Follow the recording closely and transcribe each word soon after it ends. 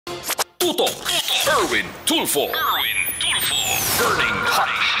Tutok, Erwin, Tulfo.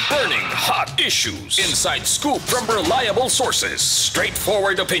 Burning hot issues. Inside scoop from reliable sources.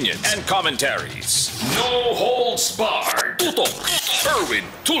 Straightforward opinions and commentaries. No holds barred. Tutok, Erwin,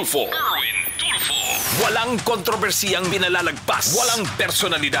 Tulfo. Walang kontrobersiyang binalalagpas. Walang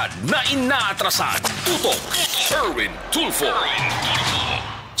personalidad na inaatrasan. Tutok, Erwin, Tulfo.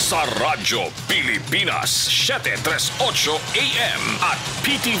 Sa Radyo Pilipinas, 738 AM at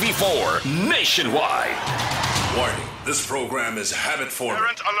PTV4 nationwide. Warning, this program is habit-forming.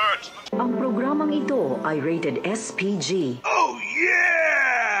 Parent alert! Ang programang ito ay rated SPG. Oh,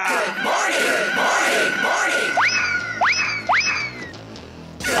 yeah! Good morning, good morning, morning!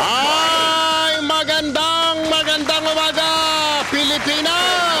 Ay, magandang umaga,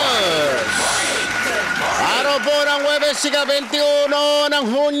 Pilipinas! Araw po ng Huwebes, 21 ng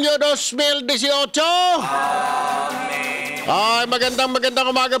Hunyo 2018. Ay, magandang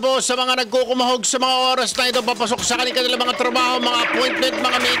umaga po sa mga nagkukumahog sa mga oras na ito papasok sa kanilang mga trabaho, mga appointment,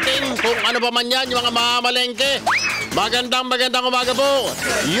 mga meeting, kung ano pa man yan, yung mga mamalengke. Magandang umaga po.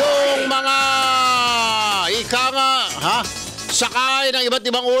 Yung mga sakay ng iba't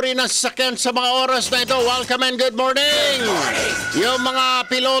ibang uri ng sasakyan sa mga oras na ito. Welcome and good morning. Yung mga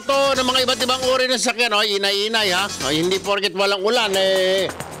piloto ng mga iba't ibang uri ng sasakyan, inay-inay ha. Hindi porket walang ulan,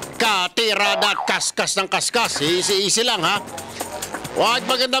 katirada at kaskas ng kaskas. Easy lang ha. Wag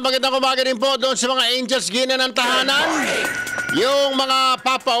magandang umaga din po doon sa mga angels gina ng tahanan. Yung mga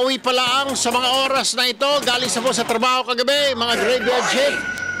papauwi pa lang sa mga oras na ito, galing sa trabaho kagabi, mga graveyard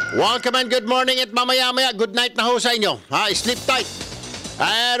shift. Welcome and good morning at mamaya-maya, good night na ho sa inyo. Sleep tight.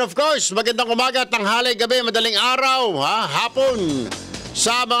 And of course, magandang umaga, tanghali, gabi, madaling araw, hapon.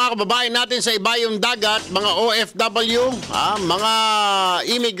 Sa mga kababayan natin sa ibayong dagat, mga OFW, mga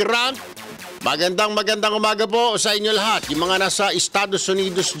immigrant, magandang umaga po sa inyo lahat. Yung mga nasa Estados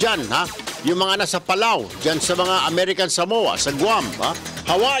Unidos dyan, yung mga nasa Palau, dyan sa mga American Samoa, sa Guam,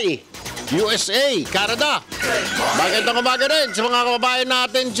 Hawaii, USA, Canada. Magandang umaga rin sa mga kababayan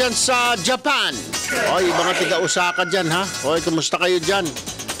natin dyan sa Japan. Mga tiga-Osaka dyan, kumusta kayo dyan?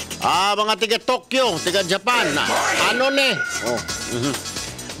 Mga tiga-Tokyo, tiga-Japan.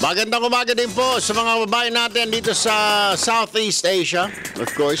 Magandang umaga din po sa mga kababayan natin dito sa Southeast Asia, of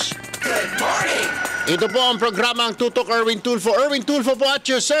course. Ito po ang programang Tutok, Erwin Tulfo. Erwin Tulfo po at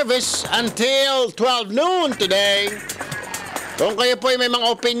your service until 12 noon today. Kung kayo po ay may mga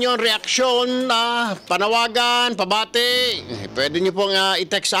opinion, reaksyon, panawagan, pabati, pwede nyo pong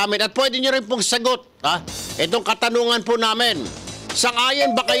i-text sa amin at pwede nyo rin pong sagot itong katanungan po namin.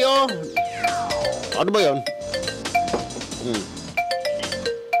 Sang-ayon ba kayo? Ano ba yun?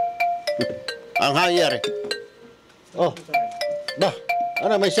 Ang hangyer.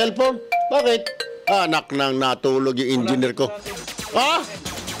 May cellphone? Bakit? Anak nang natulog yung engineer ko.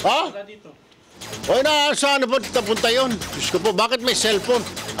 Saan po punta yun? Diyos ko po, bakit may cellphone?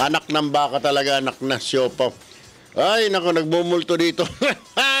 Anak ng baka talaga, anak na siopaw. Ay, naku, nagmumulto dito.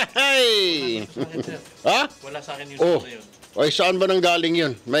 Wala sa akin yung na yun. Ay, saan ba nang galing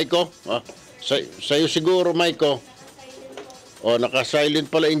yun? Maiko? Sa'yo siguro, Maiko. Naka-silent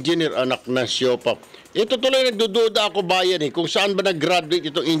pala engineer, anak na siopaw. Ito tuloy nagdududa ako, Bayan, kung saan ba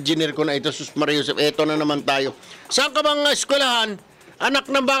nag-graduate itong engineer ko na ito, Sus Maria Joseph. Eto na naman tayo. Saan ka bang eskwelahan?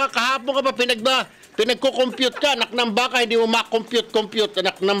 Anak ng baka, kahapon ka pa pinagko-compute ka, anak ng baka, hindi mo ma-compute,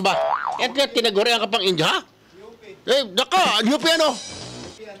 anak ng baka. At tinagurihan ka pang India, ha? UP ano?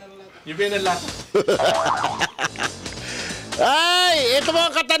 UP na lang. Ay, ito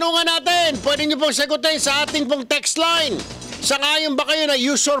mga katanungan natin. Pwede nyo pong sagutin sa ating pong text line. Sangayon ba kayo na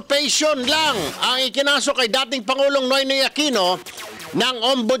usurpation lang ang ikinaso kay dating Pangulong Noynoy Aquino ng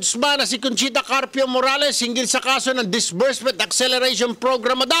Ombudsman na si CONCHITA CARPIO-MORALES hinggil sa kaso ng Disbursement Acceleration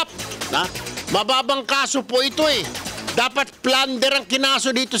Program ADAPT? Mababang kaso po ito Dapat plunder ang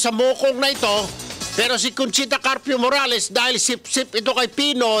kinaso dito sa mokong na ito. Pero si CONCHITA CARPIO-MORALES, dahil sip-sip ito kay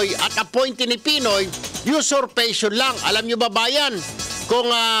P-Noy at appointee ni P-Noy, usurpation lang. Alam nyo ba, Bayan, kung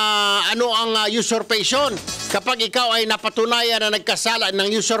ano ang usurpation? Kapag ikaw ay napatunayan na nagkasala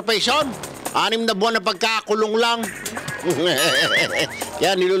ng usurpation, 6 na buwan na pagkakulong lang.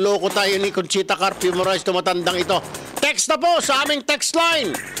 Yan, niluloko tayo ni CONCHITA CARPIO-MORALES, tumatandang ito. Text na po sa aming text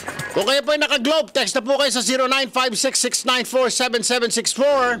line. Kung kayo po ay naka-globe, text na po kayo sa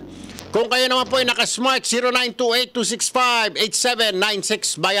 0956-694-7764. Kung kayo naman po ay naka-smart,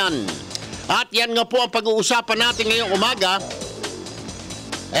 0928-265-8796 Bayan. At yan nga po ang pag-uusapan natin ngayong umaga.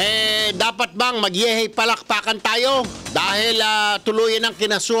 Dapat bang magyehey palakpakan tayo? Dahil tuluyan ang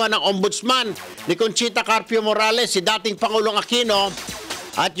kinasuhan ng Ombudsman ni CONCHITA CARPIO-MORALES, si dating Pangulong Aquino,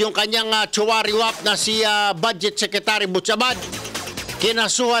 at yung kanyang tsuwariwap na si Budget Secretary Butchabad.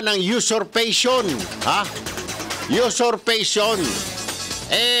 kinasuhan ng usurpation. Ha? Usurpation.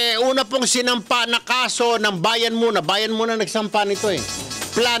 Una pong sinampa na kaso ng Bayan muna. Bayan muna nagsampa nito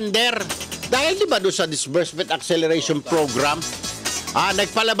Plunder. Dahil di ba doon sa Disbursement Acceleration Program,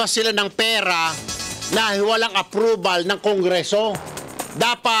 nagpalabas sila ng pera na walang approval ng Kongreso.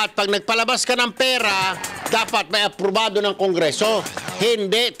 Dapat, pag nagpalabas ka ng pera, dapat may aprobado ng Kongreso.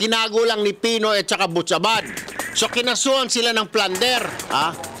 Hindi, tinago lang ni P-Noy at saka Butsabad. So, kinasuhan sila ng plunder.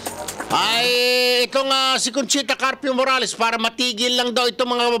 Itong si Conchita CARPIO-MORALES, para matigil lang daw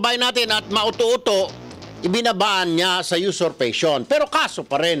itong mga babae natin at mauto-uto, ibinabaan niya sa usurpation. Pero kaso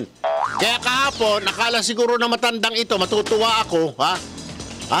pa rin. Kaya kahapon, akala siguro na matandang ito, matutuwa ako,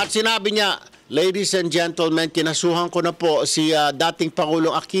 At sinabi niya, ladies and gentlemen, kinasuhan ko na po si dating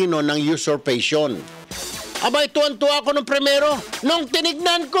Pangulong Aquino ng usurpation. Abay, tuwan-tuwa ako nung primero. Nung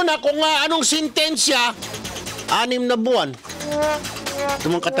tinignan ko na kung anong sintensya, 6 na buwan.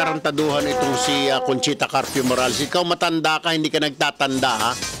 Ito mong katarantaduhan itong si Conchita CARPIO-MORALES. Ikaw matanda ka, hindi ka nagtatanda,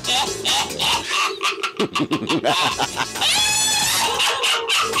 ha?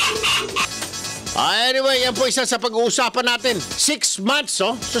 Anyway, yan po isa sa pag-uusapan natin. 6 months,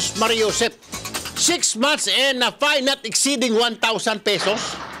 Sus Mariosep. 6 months and a fine not exceeding 1,000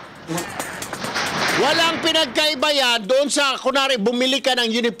 pesos. Walang pinagkaiba yan doon sa, kunwari, bumili ka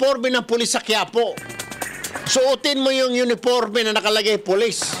ng uniforme ng pulis sa Quiapo. Suotin mo yung uniforme na nakalagay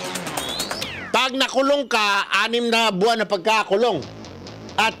pulis. Pag nakulong ka, 6 na buwan na pagkakulong.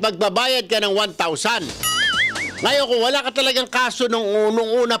 At magbabayad ka ng 1,000. Ngayon, kung wala ka talagang kaso nung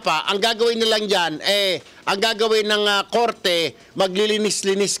una pa, ang gagawin na lang dyan, ang gagawin ng korte,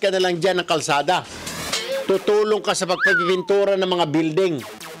 maglilinis-linis ka na lang dyan ng kalsada. Tutulong ka sa pagpapipintura ng mga building.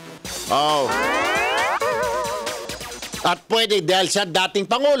 At pwede, dahil siya dating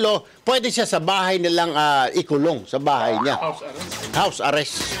Pangulo, pwede siya sa bahay nilang ikulong, sa bahay niya. House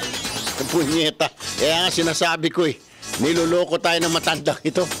arrest. Punyeta. Kaya nga sinasabi ko niluloko tayo ng matandang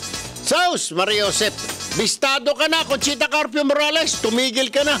ito. Sus, Mariosep, bistado ka na, Conchita CARPIO-MORALES, tumigil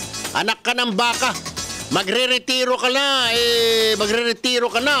ka na. Anak ka ng baka. Magre-retiro ka na.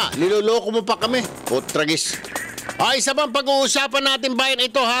 Niloloko mo pa kami. Putragis. Isa bang pag-uusapan natin bayan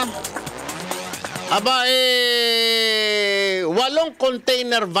ito, ha? 8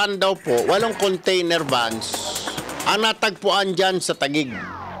 container van daw po, 8 container vans ang natagpuan dyan sa Taguig.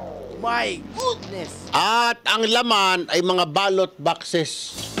 My goodness! At ang laman ay mga ballot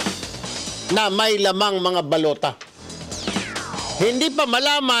boxes na may lamang mga balota. Hindi pa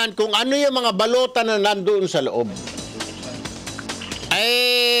malaman kung ano yung mga balota na nandoon sa loob.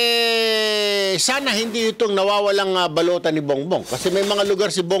 Sana hindi itong nawawalang balota ni Bongbong. Kasi may mga lugar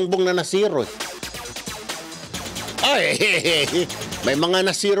si Bongbong na nasiro. May mga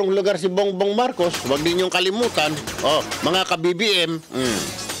nasirong lugar si Bongbong Marcos. Huwag din yung kalimutan. Mga ka-BBM.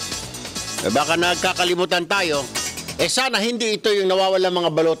 Baka nagkakalimutan tayo. Sana hindi ito yung nawawalang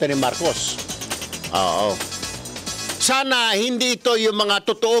mga balota ni Marcos. Sana hindi ito yung mga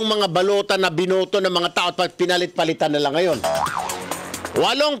totoong mga balota na binoto ng mga tao at pinalit-palitan na lang ngayon.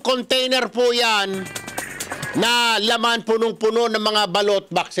 8 container po yan na laman punong-puno ng mga ballot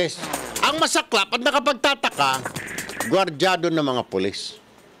boxes. Ang masaklap at nakapagtataka, gwardyado ng mga pulis.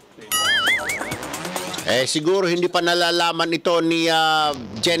 Siguro hindi pa nalalaman ito ni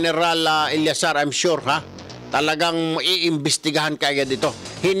General Eliazar, I'm sure, ha? Talagang iimbestigahan kaagad ito.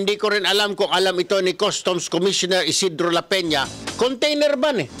 Hindi ko rin alam kung alam ito ni Customs Commissioner Isidro La Peña. Container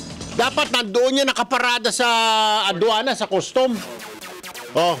van Dapat nandoon niya nakaparada sa aduana, sa custom.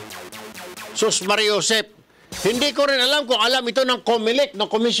 Sus Mariosep. Hindi ko rin alam kung alam ito ng COMELEC, ng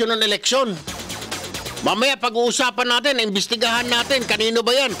Commission on Election. Mamaya pag-uusapan natin, imbestigahan natin, kanino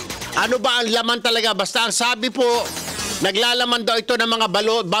ba yan? Ano ba ang laman talaga? Basta ang sabi po, naglalaman daw ito ng mga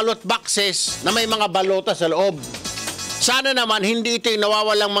ballot boxes na may mga balota sa loob. Sana naman hindi ito yung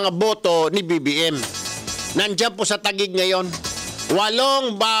nawawalang mga boto ni BBM. Nandiyan po sa Taguig ngayon,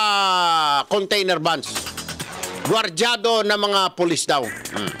 8 container vans. Gwardyado ng mga pulis daw.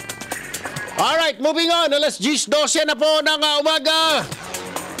 Alright, moving on. Alas 10:12 na po ng umaga.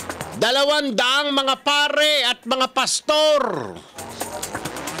 200 mga pare at mga pastor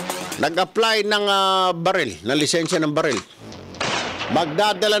nag-apply ng baril, ng lisensya ng baril.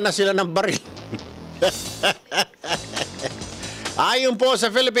 Magdadala na sila ng baril. Ayon po sa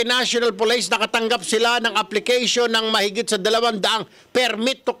Philippine National Police, nakatanggap sila ng application ng mahigit sa 200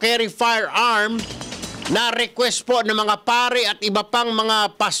 permit to carry firearm na request po ng mga pare at iba pang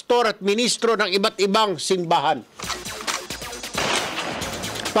mga pastor at ministro ng iba't ibang simbahan.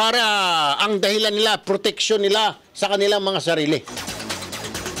 Para ang dahilan nila, proteksyon nila sa kanilang mga sarili.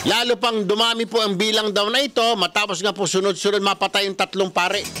 Lalo pang dumami po ang bilang daw na ito, matapos nga po sunod-sunod mapatay yung 3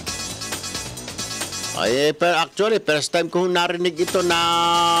 pare. Ay, pero actually, first time ko narinig ito na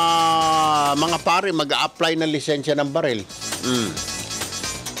mga pare mag-a-apply ng lisensya ng baril.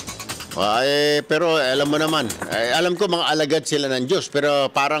 Ay, pero alam mo naman, alam ko mga alagad sila ng Diyos, pero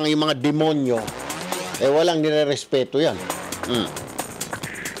parang yung mga demonyo, walang nire-respeto yan.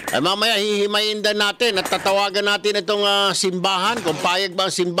 Ay, mamaya hihimayin din natin at tatawagan natin itong simbahan. Kung payag ba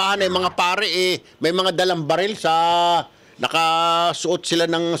ang simbahan ay mga pare, may mga dalang baril sa... Nakasuot sila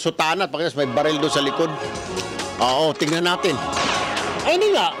ng sutana at may baril doon sa likod. Oo, tingnan natin. Ay,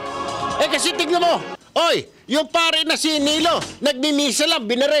 hindi nga. Kasi tingnan mo. Oy, yung pare na si Nilo, nagmimisa lang,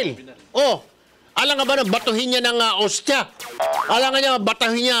 binaril. Oh, alam nga ba na batuhin niya ng ostya? Alam nga niya,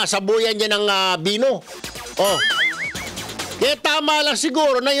 batuhin niya, sabuyan niya ng bino. Oh. Kaya tama lang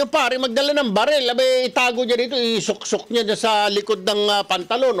siguro na yung pare magdala ng baril. Abay, itago niya dito, isuksok niya sa likod ng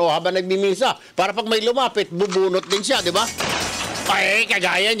pantalon o habang nagmimisa. Para pag may lumapit, bubunot din siya, di ba? Ay,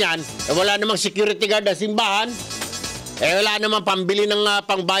 kagaya niyan. Wala namang security guard na simbahan. Wala namang pambili ng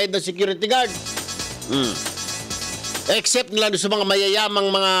pangbayad ng security guard. Except nila sa mga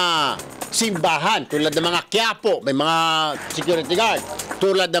mayayamang mga simbahan. Tulad ng mga Quiapo, may mga security guard.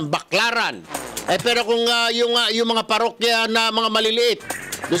 Tulad ng Baklaran. Pero kung yung mga parokya na mga maliliit,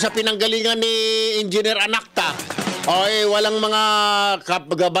 doon sa pinanggalingan ni Engineer Anacta, walang mga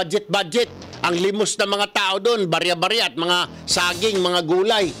budget. Ang limos ng mga tao doon, barya-barya at mga saging, mga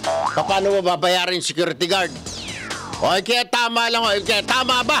gulay. Paano mo babayaran yung security guard? Kaya tama lang. Kaya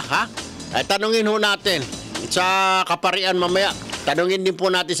tama ba, ha? Tanungin ho natin sa kaparian mamaya. Tanungin din po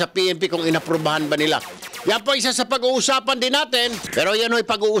natin sa PNP kung inaprubahan ba nila. Yan po isa sa pag-uusapan din natin. Pero yan ho'y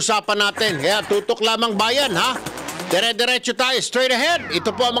pag-uusapan natin. Kaya tutok lamang bayan, ha? Dire-diretso tayo, straight ahead. Ito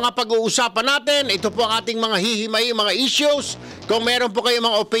po ang mga pag-uusapan natin. Ito po ang ating mga hihimay, mga issues. Kung meron po kayong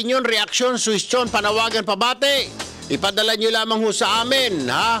mga opinion, reaction, suwestyon, panawagan, pabate, ipadala nyo lamang ho sa amin,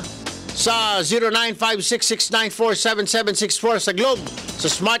 ha? Sa 0956-694-7764 sa Globe. Sa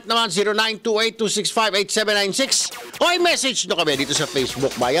Smart naman, 0928-265-8796. O i-message nyo kami dito sa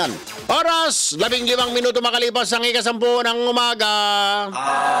Facebook, Bayan. Oras, 15 minuto makalipas ang ikasampu ng umaga.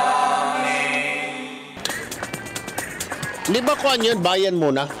 Di ba kuhan yun, Bayan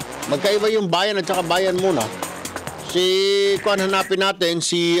muna? Magkaiba yung Bayan at saka Bayan muna. Kuhan hanapin natin,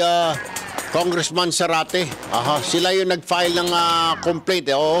 si Congressman Zarate. Sila yung nag-file ng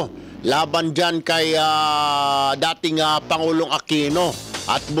complaint. Laban dyan kay dating Pangulong Aquino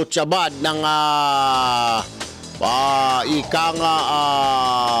at Butchabad ng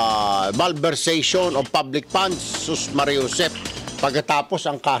malversation of public funds, sus Mariusep. Pagkatapos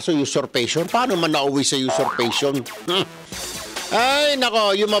ang kaso usurpation, paano man nauwi sa usurpation? Ay,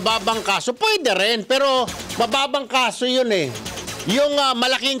 nako, yung mababang kaso, pwede rin, pero mababang kaso yun eh. Yung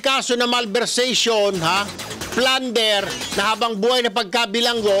malaking kaso na malversation, plunder, na habang buhay na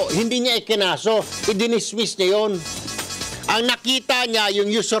pagkabilanggo, hindi niya ikinaso, idinismiss niya yun. Ang nakita niya, yung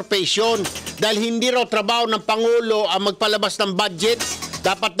usurpation, dahil hindi raw trabaho ng Pangulo ang magpalabas ng budget,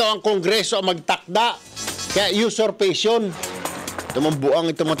 dapat daw ang Kongreso ang magtakda, kaya usurpation. Tumambuang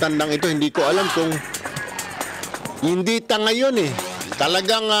ito matandang ito, hindi ko alam kung hindi ngayon eh.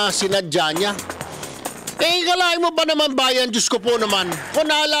 Talagang sinadya niya. Kalahin mo ba naman bayan, Diyos ko po naman. Kung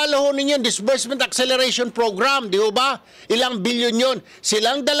naalala ho ninyo, Disbursement Acceleration Program, di ba? Ilang bilyon yun.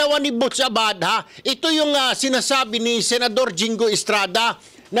 Silang dalawa ni Butchabad, ito yung sinasabi ni Senador Jingo Estrada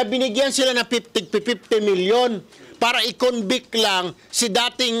na binigyan sila ng 50 million para i-convict lang si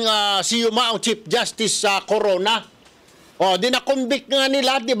dating si Yumaong Chief Justice Corona. Di na-convict nga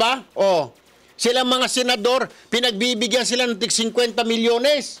nila, di ba? Silang mga senador, pinagbibigyan sila ng 50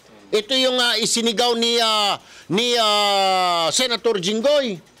 milyones. Ito yung isinigaw ni Senator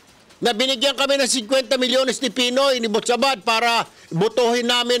Jinggoy na binigyan kami ng 50 milyones ni P-Noy, ni Butchabad para butuhin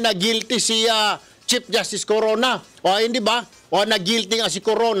namin na guilty si Chief Justice Corona. Hindi ba? Na guilty nga si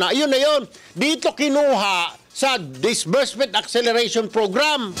Corona. Ayun na yun. Dito kinuha sa Disbursement Acceleration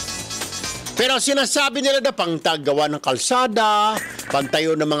Program. Pero sinasabi nila na pangtagawa ng kalsada,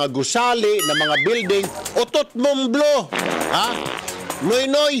 pantayo ng mga gusali, ng mga building, utot momblo.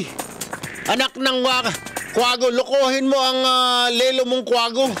 Noy, anak ng kwago, lukuhin mo ang lelo mong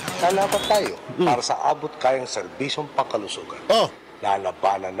kwago. Lalaban tayo para sa abot kayang serbisyong pangkalusugan.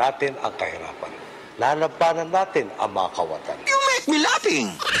 Lalabanan natin ang kahirapan. Lalabanan natin ang mga kawatan. You make me laughing!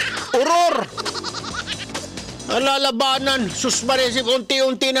 Uror! Lalabanan, susmaresip,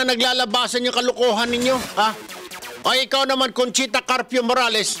 unti-unti na naglalabasan yung kalukuhan ninyo, Ay, ikaw naman, Conchita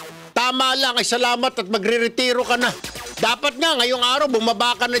CARPIO-MORALES, tama lang, ay salamat at magre-retiro ka na. Dapat nga, ngayong araw,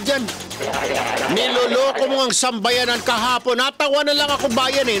 bumaba ka na dyan. Niloloko mo ang sambayanan kahapon. Natawa na lang ako,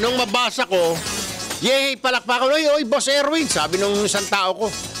 Bayan, nung mabasa ko. Yehey, palakpakan. Oy, Boss Erwin, sabi nung isang tao ko.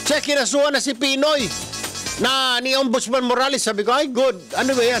 Siya, kinasuhan na si P-Noy na ni Ombudsman Morales. Sabi ko, ay, good.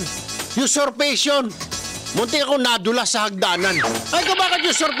 Ano ba yan? Usurpation. Muntik ako nadula sa hagdanan. Ay, bakit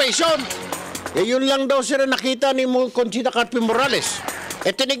usurpation? Yun lang daw sila nakita ni CONCHITA CARPIO-MORALES.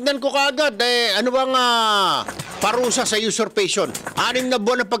 Tinignan ko kaagad, ano bang parusa sa usurpation? 6 na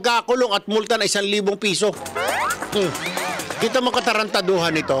buwan na pagkakulong at multa na 1,000 piso. Kita mo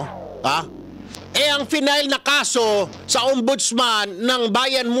katarantaduhan ito, ha? Ang final na kaso sa Ombudsman ng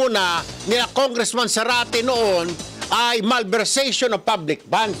Bayan muna ni Congressman Sarate noon ay malversation of public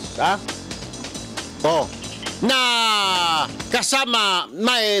funds, ha? Na kasama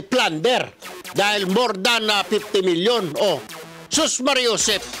may plunder dahil more than 50 million. Sus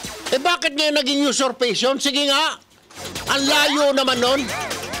Mariosep, bakit ngayon naging usurpation? Sige nga, ang layo naman nun.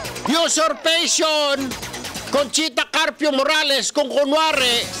 Usurpation, CONCHITA CARPIO-MORALES, kung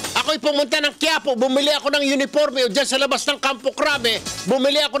kunwari, ako'y pumunta ng Quiapo, bumili ako ng uniforme o dyan sa labas ng Campo Crame,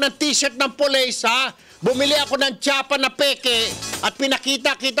 bumili ako ng t-shirt ng police, ha? Bumili ako ng tsapa na peke at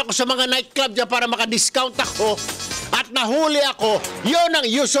pinakita-kita ko sa mga nightclub dyan para maka-discount ako at nahuli ako, yun ang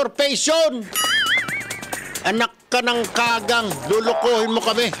usurpation. Anak ka ng kagang, lulukuhin mo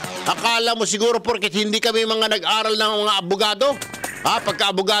kami. Akala mo siguro porket hindi kami mga nag-aral ng mga abogado?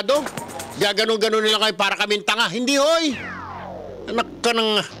 Pagka-abogado? Ganun-ganun nila kayo para kaming tanga. Hindi, hoy! Anak ka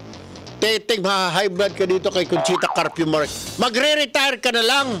ng teteng, high blood ka dito kay CONCHITA CARPIO-MORALES. Magre-retire ka na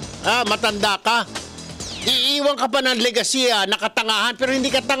lang. Matanda ka. Iiwan ka pa ng legasiya, nakatangahan, pero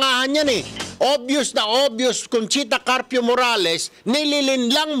hindi katangahan yan eh. Obvious na obvious, CONCHITA CARPIO-MORALES,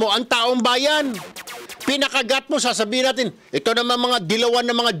 nililinlang mo ang taong bayan. Pinakagat mo, sasabihin natin, ito naman mga dilawan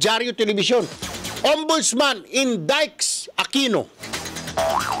ng mga dyaryo telebisyon. Ombudsman indicts AQUINO.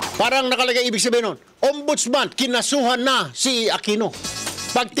 Parang nakalagay ibig sabihin nun, Ombudsman, kinasuhan na si AQUINO.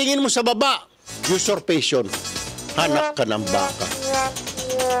 Pagtingin mo sa baba, usurpation. Hanak ka ng baka.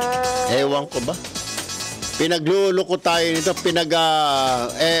 Ewan ko ba? Pinagluloko tayo nito,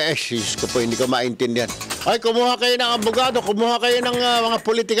 sis ko po, hindi ko maintindihan. Ay, kumuha kayo ng abogado, kumuha kayo ng mga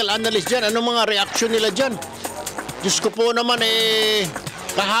political analyst dyan. Anong mga reaksyon nila dyan? Diyos ko po naman,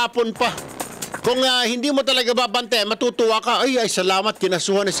 kahapon pa. Kung hindi mo talaga babante, matutuwa ka. Ay, salamat,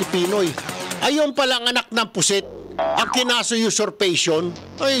 kinasuhan na si P-Noy. Ayun palang anak ng pusit, ang kinaso usurpation.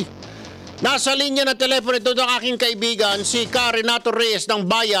 Ay, nasa linya na telepono ito ng aking kaibigan, si Renato Reyes ng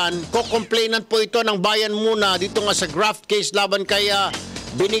Bayan. Ko-complainant po ito ng Bayan muna dito nga sa GRAFT case laban kay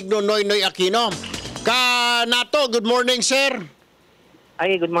Benigno Noynoy Aquino. Nato, good morning, sir.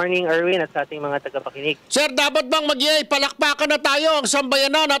 Ay, good morning, Erwin, at sa ating mga tagapakinig. Sir, dapat bang palakpakan na tayo ang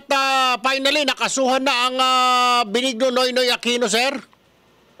sambayanan at finally nakasuhan na ang Benigno Noynoy Aquino, sir?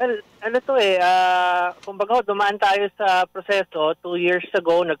 Well, kumbaga dumaan tayo sa proseso 2 years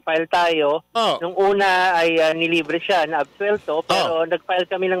ago, nag-file tayo. Nung una ay nilibre siya, na-absuelto, pero nag-file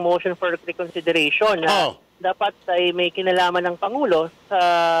kami ng motion for reconsideration na dapat ay may kinalaman ng Pangulo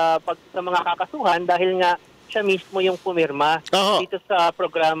sa mga kakasuhan dahil nga siya mismo yung pumirma dito sa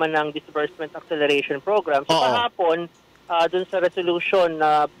programa ng Disbursement Acceleration Program. So kahapon, dun sa resolution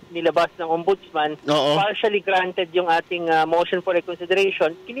na nilabas ng Ombudsman, partially granted yung ating motion for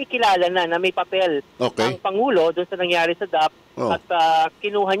reconsideration. Kinikilala na may papel ang Pangulo dun sa nangyari sa DAP at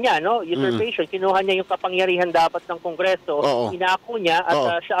kinuha niya, usurpation, kinuha niya yung kapangyarihan dapat ng Kongreso, inako niya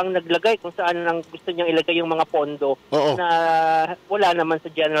at siya ang naglagay kung saan ang gusto niyang ilagay yung mga pondo na wala naman sa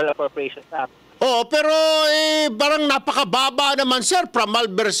General Appropriations Act. Pero parang napakababa naman, sir, from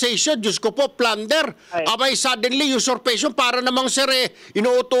malversation, Diyos ko po, plunder. Abay, suddenly, usurpation, para namang, sir,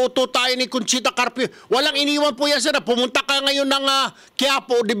 inuuto-uto tayo ni CONCHITA CARPIO. Walang iniwan po yan, sir. Pumunta ka ngayon ng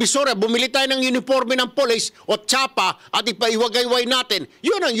Quiapo, Divisoria, bumili tayo ng uniforme ng police o tsapa at ipaiwagayway natin.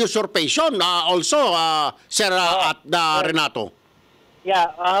 Yun ang usurpation, also, sir, at Renato.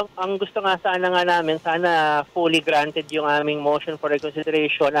 Yeah, ang gusto nga sana namin, sana fully granted yung aming motion for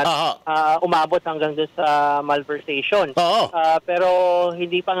reconsideration at umabot hanggang doon sa malversation. Pero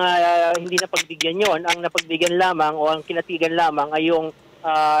hindi na pagbigyan yon. Ang napagbigyan lamang o ang kinatigan lamang ay yung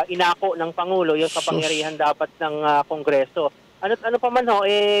inako ng Pangulo, yung kapangyarihan dapat ng Kongreso. Ano pa man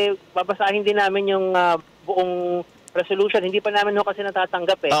babasahin din namin yung buong resolution. Hindi pa namin kasi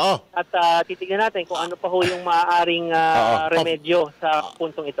natatanggap At titignan natin kung ano pa yung maaaring remedyo sa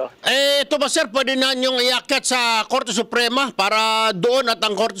puntong ito. Ito ba, sir, pwede na niyong iakyat sa Korte Suprema para doon at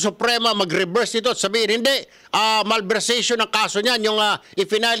ang Korte Suprema mag-reverse ito at sabihin, hindi, malversation ang kaso niyan, yung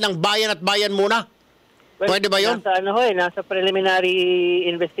i-final ng Bayan at Bayan muna? Pwede ba yun? Nasa preliminary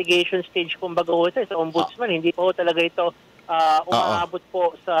investigation stage kumbaga sa Ombudsman. Hindi pa talaga ito umaabot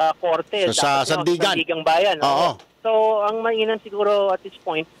po sa korte. Sa Sandigan. Sandigang Bayan. Oo. So, ang mainam siguro at this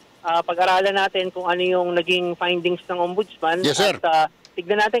point, pag-aralan natin kung ano yung naging findings ng Ombudsman. Yes, sir. At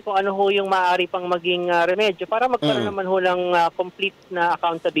tignan natin kung ano ho yung maaari pang maging remedyo para magkaroon naman ho ng complete na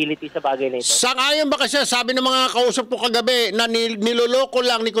accountability sa bagay na ito. Sang-ayon ba kasi sabi ng mga kausap ko kagabi na niloloko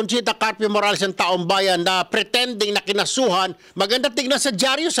lang ni Conchita CARPIO-MORALES ang taong bayan na pretending na kinasuhan, maganda tignan sa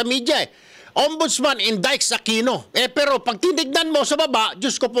dyaryo, sa media Ombudsman indicts AQUINO. Pero pag tinignan mo sa baba,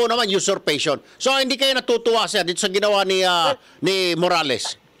 Diyos ko po naman, usurpation. So hindi kayo natutuwa siya dito sa ginawa ni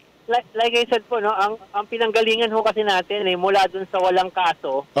Morales. Like I said po, no, ang pinanggalingan ho kasi natin mula dun sa walang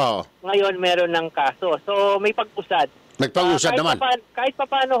kaso, ngayon meron ng kaso. So may pag-usad. Nagpag-usad naman. Kahit pa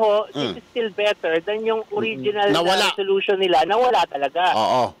paano ho, it is still better than yung original na resolution nila na wala talaga.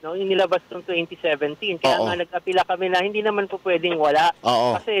 No, yung nilabas noong 2017. Kaya nga nag-apila kami na hindi naman po pwedeng wala.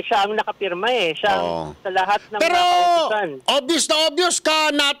 Kasi siya ang nakapirma Siya ang sa lahat ng pero kautusan. obvious ka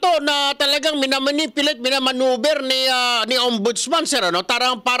na to na talagang minamanipulate, minamanuber ni Ombudsman, sir. Ano?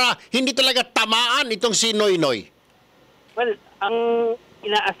 Tarang para hindi talaga tamaan itong si Noy. Well, ang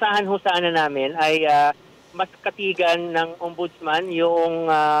inaasahan ho sana namin ay mas katigan ng Ombudsman yung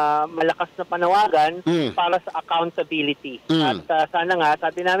malakas na panawagan para sa accountability. At sana nga,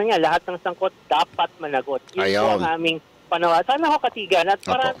 sabi namin nga, lahat ng sangkot dapat managot. Yun po ang aming panawagan. Sana ho katigan. At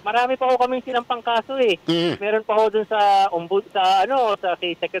marami pa ho kaming sinampang kaso Meron pa ho dun sa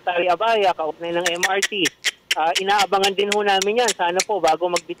kay Secretary Abaya, kaugnay ng MRT. Inaabangan din ho namin yan. Sana po, bago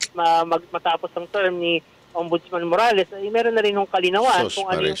matapos ang term ni Ombudsman Morales, meron na rin ng kalinawan kung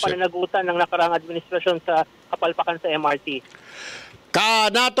ano yung pananagutan ng nakaraang administrasyon sa kapalpakan sa MRT.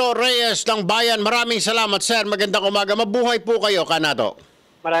 Kanato Reyes ng Bayan, maraming salamat, sir. Magandang umaga. Mabuhay po kayo, Kanato.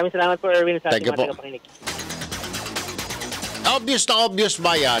 Maraming salamat po, Erwin, sa ating mga tagapakinig. Obvious na obvious,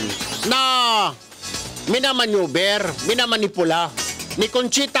 Bayan, na minamanipula ni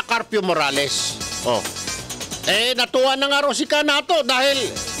Conchita CARPIO-MORALES. Natuwa na nga ro si Kanato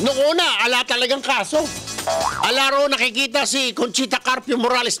dahil noong una, ala talagang kaso. Alaro nakikita si Conchita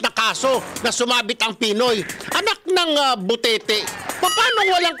CARPIO-MORALES na kaso na sumabit ang P-Noy. Anak ng butete. Paano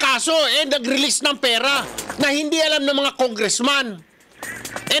walang kaso? Nag-release ng pera na hindi alam ng mga congressman.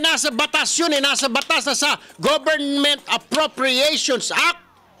 Nasa batas yun. Nasa batas na sa Government Appropriations Act.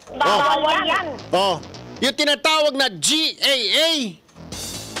 Bawal yan. Yung tinatawag na GAA.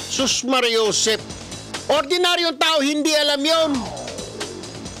 Sus Mariosep. Ordinaryong tao hindi alam yon.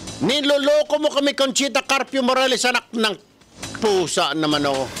 Niloloko mo kami, Conchita CARPIO-MORALES, anak ng pusa naman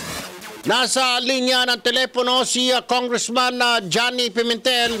ako. Nasa linya ng telepono si Congressman Johnny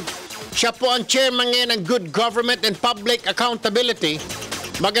Pimentel. Siya po ang chairman ngayon ng Good Government and Public Accountability.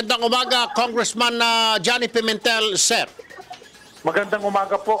 Magandang umaga, Congressman Johnny Pimentel, sir. Magandang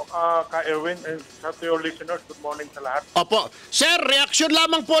umaga po, ka Erwin, and to your listeners. Good morning sa lahat. Opo. Sir, reaksyon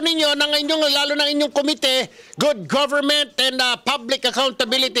lamang po ninyo ng inyong, lalo ng inyong komite, Good Government and Public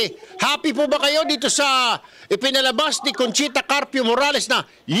Accountability. Happy po ba kayo dito sa ipinalabas ni Conchita CARPIO-MORALES na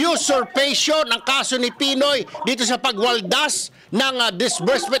usurpation ang kaso ni P-Noy dito sa pagwaldas ng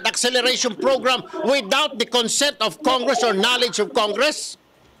Disbursement Acceleration Program without the consent of Congress or knowledge of Congress?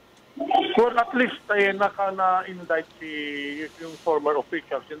 Well, at least na-indict yung former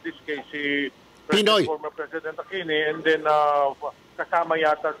officials. In this case, si P-Noy, former President Aquino, and then kasama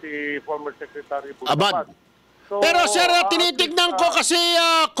yata si former Secretary Abad. So, pero sir, tinitignan ko kasi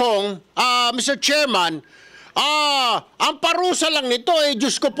Mr. Chairman, ang parusa lang nito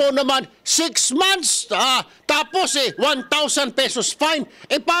Diyos ko po naman, 6 months, tapos 1,000 pesos fine.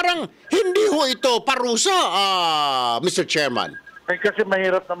 Parang hindi ho ito parusa, Mr. Chairman. Kasi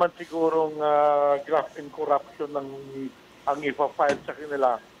mahirap naman sigurong graft and corruption ang ipa-file sa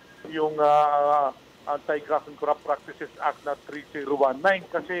kanila. Yung Anti-Graft and Corrupt Practices Act na 3019.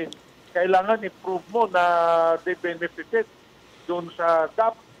 Kasi kailangan i-prove mo na they benefited doon sa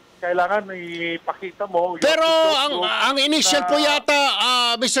DAP. Kailangan ipakita mo. Pero ang initial po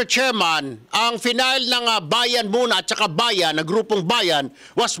yata, Mr. Chairman, ang final ng Bayan muna at saka Bayan, na grupong Bayan,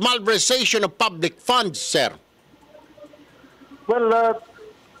 was malversation of public funds, sir. Well,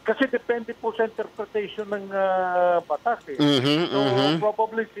 kasi depende po sa interpretation ng batas.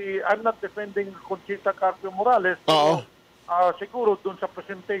 Probably I'm not defending Conchita CARPIO-MORALES. Siguro dun sa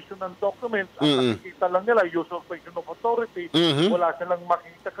presentation ng documents, ang nakikita lang nila, usurpation of authority, wala silang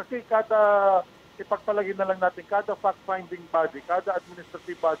makita. Kasi ipagpalagay na lang natin, kada fact-finding body, kada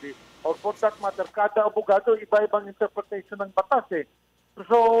administrative body, or for that matter, kada abogado, iba-ibang interpretation ng batas.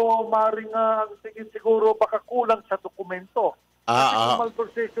 So, maaaring ang tingin siguro baka kulang sa dokumento. Kasi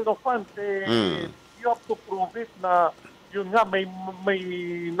malversation of funds, you have to prove it na yun nga may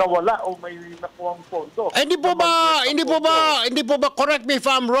nawala o may nakuhang pondo. Hindi po ba correct me if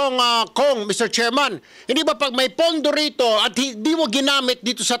I'm wrong, Kong, Mr. Chairman. Hindi ba pag may pondo rito at hindi mo ginamit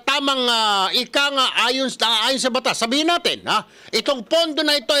dito sa tamang ika nga ayon sa batas, sabihin natin, itong pondo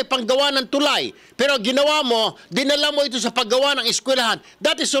na ito ay panggawa ng tulay, pero ginawa mo, dinala mo ito sa paggawa ng eskwelahan,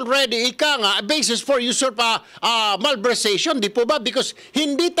 that is already ika nga a basis for malversation, di po ba? Because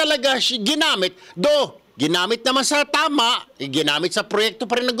hindi talaga ginamit, ginamit naman sa tama, ginamit sa proyekto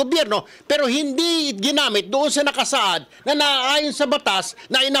pa rin ng gobyerno, pero hindi ginamit doon sa nakasaad na naayon sa batas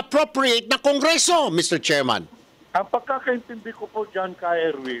na inappropriate na Kongreso, Mr. Chairman. Ang pagkakaintindi ko po dyan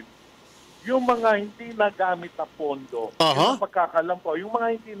kay Erwin, yung mga hindi nagamit na pondo, yung pagkakalam ko, yung mga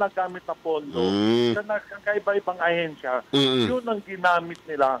hindi nagamit na pondo sa nakakaiba-ibang ahensya, yun ang ginamit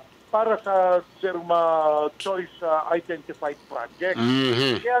nila para sa choice identified project.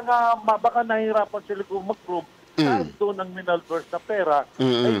 Kaya nga, baka nahihirapan sila kung mag-prove saan doon ang minalverse na pera,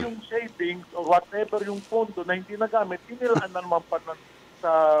 ay yung savings or whatever yung pondo na hindi nagamit, inilaan na naman pa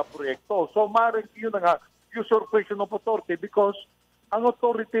sa proyekto. So, maaaring yun na nga, usurpation of authority because ang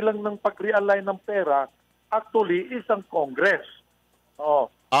authority lang ng pag-realign ng pera actually is ang Congress.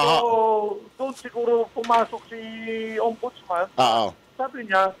 So, doon siguro pumasok si Ombudsman. Sabi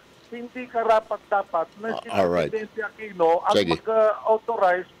niya, hindi karapat-dapat na si Presidente Aquino ang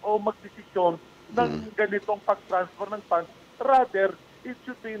mag-authorize o mag-desisyon ng ganitong pag-transfer ng funds. Rather, it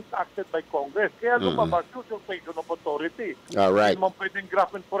should be enacted by Congress. Kaya lumabas usurpation of authority. Hindi naman pwedeng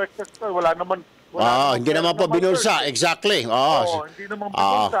graft and correct. Wala naman. Hindi naman po binulsa. Exactly. Hindi naman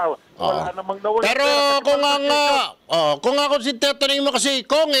binulsa. Wala namang nawala. Pero kung ako tatanungin mo kasi,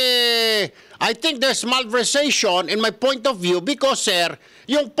 Kung, I think there's malversation in my point of view because, sir,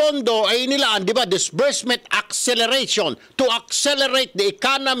 yung pondo ay nilaan, di ba, disbursement acceleration to accelerate the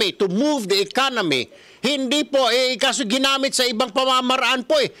economy, to move the economy. Hindi po, kaso ginamit sa ibang pamamaraan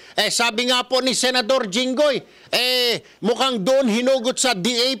po sabi nga po ni Senador Jinggoy, mukhang doon hinugot sa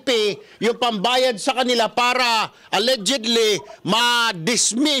DAP yung pambayad sa kanila para allegedly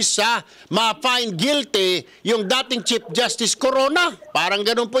ma-dismiss, ma-find guilty yung dating Chief Justice Corona. Parang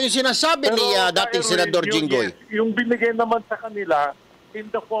ganun po yung sinasabi ni dating Senador Jinggoy. Yung binigay naman sa kanila, in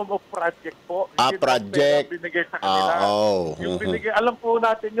the form of project po. Project. Binigay sa kanila. Yung binigay, alam po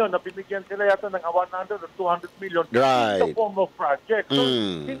natin yun, na binigyan sila yata ng 100 or 200 million in the form of project. So,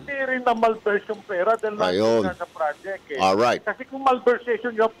 hindi rin na malverse yung pera dahil na sa project. Kasi kung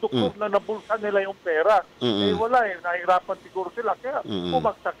malversation, you have to prove na nabulsa nila yung pera. Wala nahirapan siguro sila. Kaya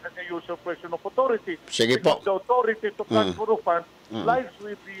bumagsak na yung usurpation of authority. Sige po. The authority to transfer of funds lies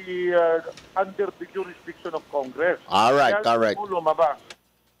with the under the jurisdiction of Congress. Alright.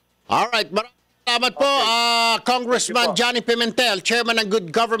 Maraming salamat po, Congressman Johnny Pimentel, Chairman ng Good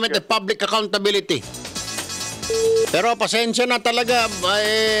Government and Public Accountability. Pero pasensya na talaga,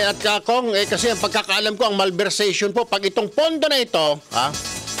 at Kong, kasi ang pagkakaalam ko, ang malversation po, pag itong pondo na ito,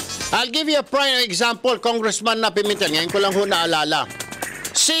 I'll give you a prime example, Congressman na Pimentel, ngayon ko lang ho naalala.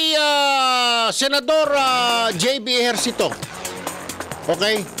 Si Senador J.B. Ejercito,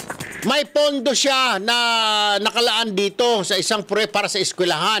 okay? May pondo siya na nakalaan dito sa isang proyekto para sa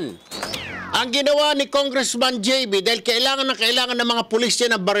eskwelahan. Ang ginawa ni Congressman JB, dahil kailangan ng mga pulis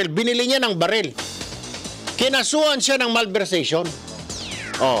niya ng baril, binili niya ng baril. Kinasuhan siya ng malversation.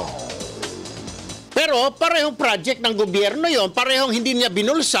 Pero parehong project ng gobyerno yon, parehong hindi niya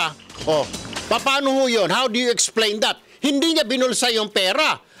binulsa. Paano ho yun? How do you explain that? Hindi niya binulsa yung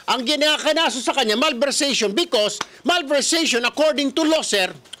pera. Ang kinakaso sa kanya, malversation, because malversation according to law, sir.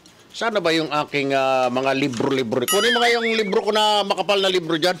 Sana ba yung aking mga libro-libro? Kunin mo nga yung libro ko na makapal na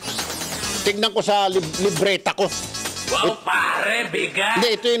libro dyan. Tignan ko sa libreta ko. Wow, pare, bigat!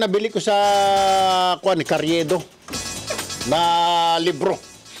 Hindi, ito yung nabili ko sa Carriedo na libro.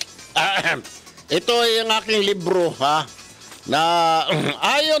 Ito yung aking libro, na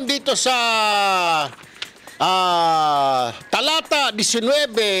ayon dito sa talata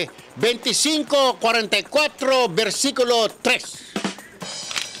 19, 25, 44, versikulo 3.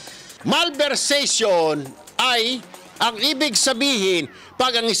 Malversation ay ang ibig sabihin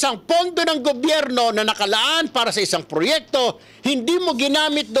pag ang isang pondo ng gobyerno na nakalaan para sa isang proyekto, hindi mo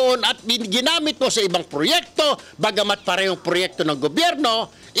ginamit doon at ginamit mo sa ibang proyekto, bagamat parehong proyekto ng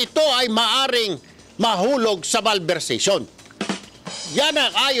gobyerno, ito ay maaring mahulog sa malversation. Yan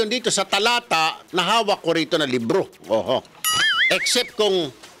ang ayon dito sa talata na hawak ko rito na libro. Except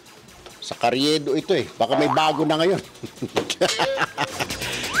kung sa Carriedo ito baka may bago na ngayon.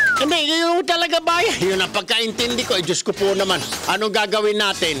 Hindi, yun talaga ba yan? Yun ang pagkaintindi ko. Diyos ko po naman. Anong gagawin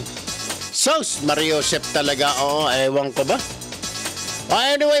natin? Sos, Mariosep talaga. Ewan ko ba?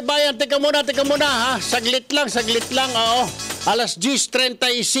 Anyway, Bayan, teka muna ha. Saglit lang, oo. Alas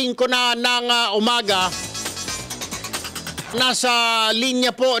 10:35 na ng umaga. Nasa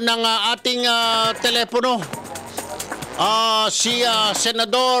linya po ng ating telepono. Si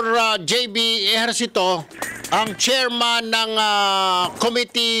Senador JB Ejercito, ang chairman ng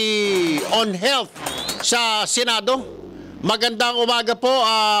Committee on Health sa Senado. Magandang umaga po,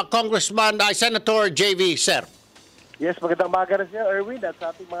 Congressman, Senator JB, sir. Yes, magandang umaga na siya, Erwin, at sa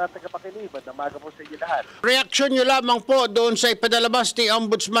ating mga tagapakinig. Magandang umaga po sa inyo lahat. Reaksyon nyo lamang po doon sa ipinalabas ni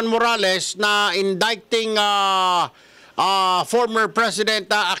Ombudsman Morales na indicting former President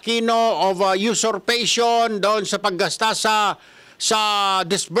Aquino of usurpation doon sa paggasta sa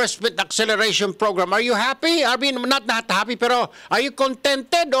disbursement acceleration program. Are you happy? I mean, not happy, pero are you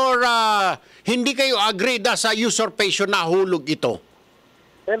contented or hindi kayo agree sa usurpation na hulog ito?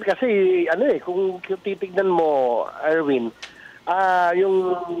 Well, kasi kung titignan mo, Erwin,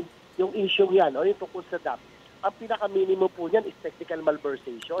 yung issue yan, o yung tungkol sa DAPAT, ang pinaka-minimum po niyan is technical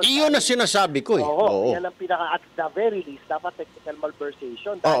malversation. Iyon na sinasabi ko eh. Oo. Yan ang pinaka, at the very least, dapat technical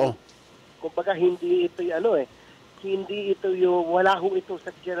malversation. Oo. Kumbaga, hindi ito hindi ito wala ho ito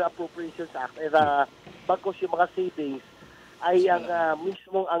sa General Appropriations Act. Bagkos yung mga savings ay ang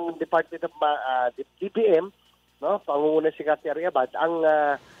mismo ang Department of DBM, no, pangunguna si Secretary Abad,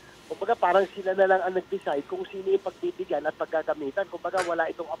 kumbaga parang sila na lang ang nag-decide kung sino yung pagbibigyan at pagkagamitan. Kumbaga wala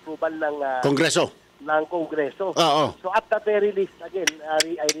itong approval ng Kongreso. Oo. So at the very least, again, I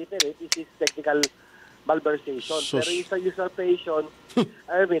reiterate, this is technical malversation. Pero yung sa usurpation,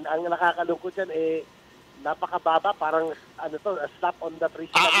 Erwin, ang nakakalungkot yan napakababa, parang a slap on the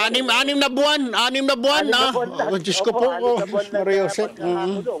wrist. Anim na buwan. Diyos ko po. Mariosep.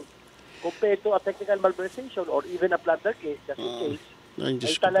 Compared to a technical malversation or even a plunder case, just in case, ay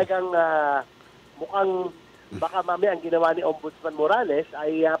talagang mukhang baka mamaya ang ginawa ni Ombudsman Morales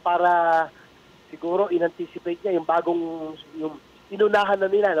ay para siguro in-anticipate niya yung inunahan na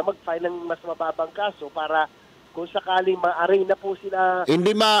nila na mag-file ng mas mababang kaso para kung sakaling ma-arraign na po sila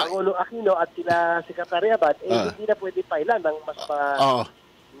Pangulong Aquino at sila Secretary Abad, hindi na pwede file ng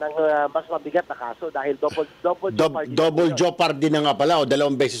mas mabigat na kaso dahil double jeopardy na nga pala o 2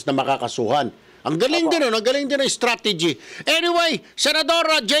 beses na makakasuhan. Ang galing din ang strategy. Anyway,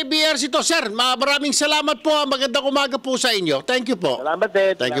 Senador JB Ejercito, sir, maraming salamat po. Magandang umaga po sa inyo. Thank you po. Salamat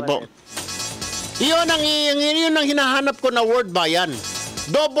din. Thank you po. Iyon ang hinahanap ko na word, Bayan.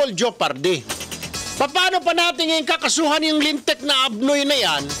 Double jeopardy. Paano pa natin yung kakasuhan yung lintek na abnoy na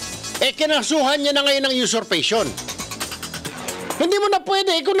yan, kinasuhan niya na ngayon ng usurpation. Hindi mo na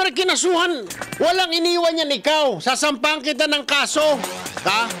pwede. Ikaw na rin kinasuhan. Walang iniwan yan ikaw. Sasampahan kita ng kaso.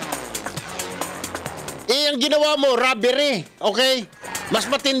 Ha? Ang ginawa mo, robbery. Okay? Mas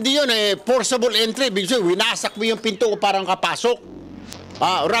matindi yun forcible entry. Bigla, winasak mo yung pinto ko parang kapasok.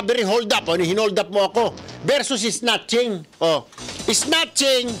 Robbery hold up. Hinold up mo ako. Versus snatching.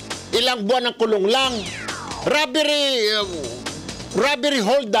 Snatching, ilang buwan ng kulong lang. Robbery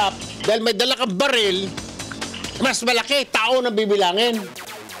hold up, dahil may dala kang baril, mas malaki, tao na bibilangin.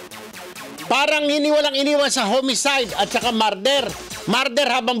 Parang walang iniwan sa homicide at saka murder. Murder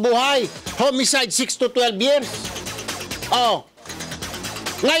habang buhay. Homicide 6 to 12 years.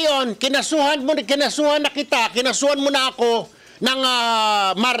 Ngayon, kinasuhan na kita, kinasuhan mo na ako ng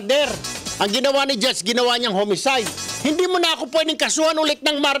murder. Ang ginawa ni Judge, ginawa niyang homicide. Hindi mo na ako pwedeng kasuhan ulit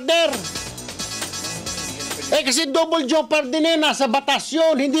ng murder. Kasi double jeopardy na yun, nasa batas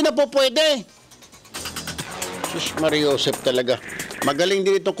yun. Hindi na po pwede. Sus Mariosep talaga. Magaling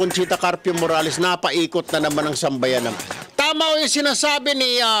din ito, Conchita CARPIO-MORALES. Napaikot na naman ang sambayanan. Tama yung sinasabi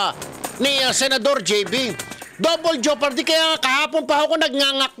ni Senador JB. Double jeopardy. Kaya kahapon pa ako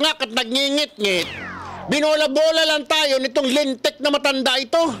nagngangak-ngak at nagngingit-ngit. Binola-bola lang tayo nitong lintek na matanda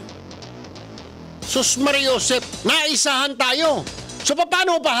ito. Sus Mariosep, naisahan tayo. So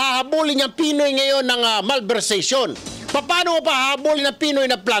paano pa hahabulin yung P-Noy ngayon ng malversation? Paano pa hahabulin ng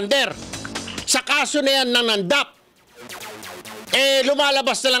P-Noy na plunder? Sa kaso na yan ng nandap.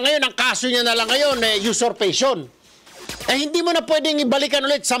 Lumalabas na lang ngayon, ang kaso niya na lang ngayon, usurpation. Hindi mo na pwedeng ibalikan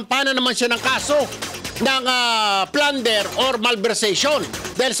ulit, sampahan na naman siya ng kaso ng plunder or malversation.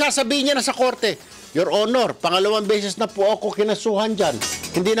 Dahil sasabihin niya na sa korte, Your Honor, 2 beses na po ako kinasuhan dyan.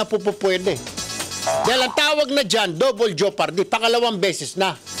 Hindi na po pwede. Dahil ang tawag na dyan, double jeopardy, 2 beses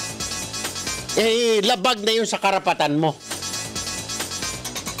na. Labag na yun sa karapatan mo.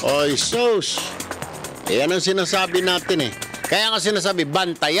 Oy, sus. Yan ang sinasabi natin Kaya nga sinasabi,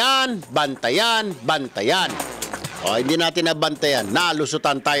 bantayan, bantayan, bantayan. Hindi natin nabantayan.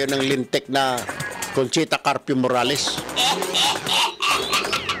 Nalusutan tayo ng lintek na Conchita CARPIO-MORALES.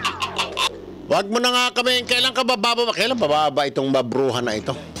 Wag mo na nga kami. Kailan bababa itong mabruhan na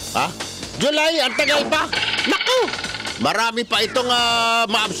ito? Ha? July, ang tagal pa. Naku! Marami pa itong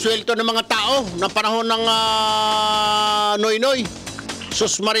maabsuelto ng mga tao na panahon ng Noy-Noy.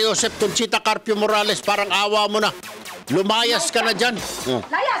 Sus Mariosep, Conchita, CARPIO-MORALES, parang awa mo na. Lumayas ka na dyan.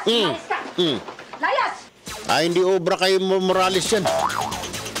 Layas! Layas ka! Layas! Ay, hindi obra kayo Morales yan.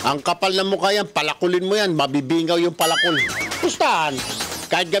 Ang kapal ng mukha yan, palakulin mo yan. Mabibingaw yung palakul. Pustahan.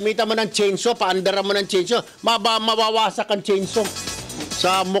 Kahit gamitan mo ng chainsaw, paandaran mo ng chainsaw, mawawasak ang chainsaw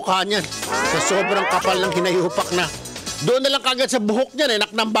sa mukha niyan. Sa sobrang kapal ng hinayupak na. Doon na lang kagad sa buhok niyan,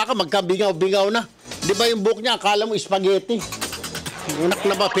 nak ng baka, magkabingaw-bingaw na. Di ba yung buhok niya, akala mo spaghetti? Nak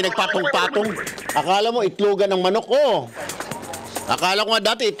na ba, pinagpatong-patong? Akala mo itlogan ng manok? Oo. Akala ko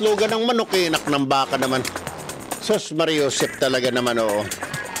nga dati itlogan ng manok nak ng baka naman. Sus Mariosep talaga naman, oo.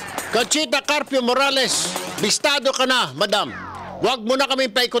 Conchita, CARPIO-MORALES, bistado ka na, madam. Huwag mo na kami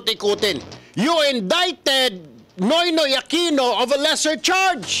paikot-ikutin. You indicted Noynoy Aquino of a lesser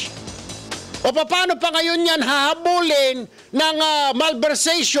charge. O paano pa ngayon yan hahabulin ng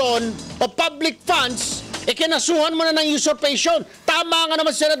malversation o public funds, kinasuhan mo na ng usurpation. Tama nga naman,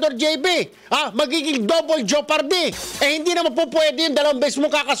 Senador JB. Magiging double jeopardy. Hindi naman po pwede yung 2 beses mo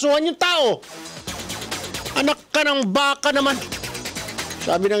kakasuhan yung tao. Anak ka ng baka naman.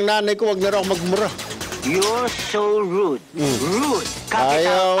 Sabi ng nanay ko, wag na raw magmura. You're so rude. Rude.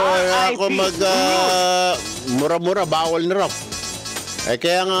 Ayaw ako mura-mura, bawal na raw.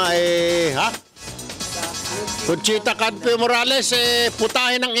 Kaya nga, Conchita, CARPIO-MORALES,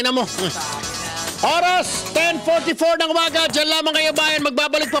 putahin ang ina mo. Oras, 10:44 ng umaga. Diyan lamang kayo, Bayan.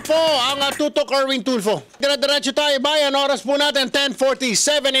 Magbabalik pa po ang Tutok, Erwin, Tulfo. Diretso tayo, Bayan. Oras po natin,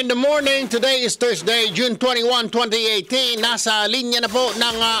 10:47 in the morning. Today is Thursday, June 21, 2018. Nasa linya na po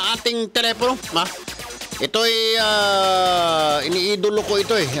ng ating telepono. Ito'y iniidolo ko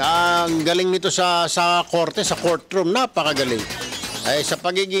ito eh. Ang galing nito sa korte, sa courtroom. Napakagaling. Sa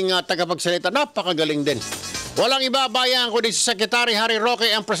pagiging tagapagsalita, napakagaling din. Walang iba, Bayan, kundi si Secretary Harry Roque,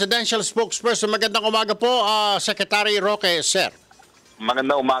 ang presidential spokesperson. Magandang umaga po, Secretary Roque, sir.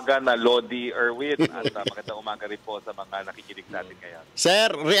 Magandang umaga na Lodi Erwin at magandang umaga rin po sa mga nakikinig natin ngayon. Sir,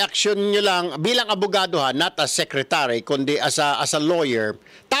 reaction nyo lang, bilang abogado not as secretary, kundi as a lawyer.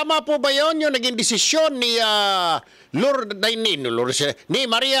 Tama po ba yun yung naging desisyon ni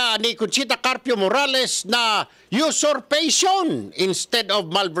Conchita CARPIO-MORALES na usurpation instead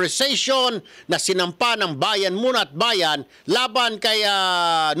of malversation na sinampa ng bayan muna at bayan laban kay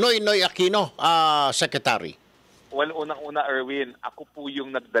Noynoy Aquino, Secretary? Well, unang-una, Erwin, ako po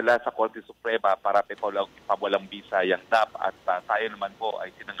yung nagdala sa Korte Suprema para ipawalang bisa yung DAP at tayo naman po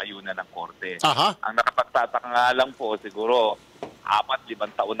ay sinangayunan ng Korte. Ang nakapagtataka nga lang po, siguro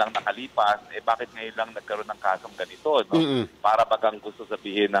 4-5 taon nang nakalipas, bakit ngayon lang nagkaroon ng kasong ganito? No? Para bagang gusto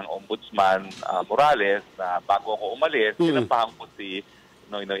sabihin ng Ombudsman Morales na bago ako umalis, sinampahan ko si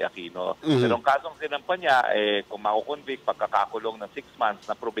Noynoy Aquino. Pero ang kasong sinampa niya, kung makukonvict, pagkakakulong ng 6 months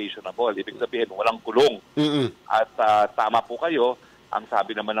na probationable. Ibig sabihin, walang kulong. At tama po kayo, ang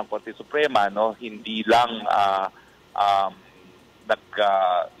sabi naman ng Korte Suprema, no, hindi lang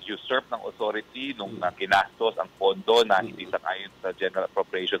nag-usurp ng authority nung ginastos ang pondo na hindi sangayon sa General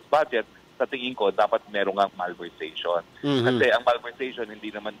Appropriations Budget. Sa tingin ko, dapat merong ang malversation. Kasi ang malversation, hindi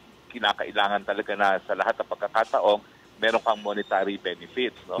naman kinakailangan talaga na sa lahat ng pagkakataong meron kang monetary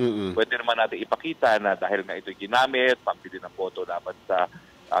benefits. No? Pwede naman natin ipakita na dahil nga ito'y ginamit, pambili ng boto dapat sa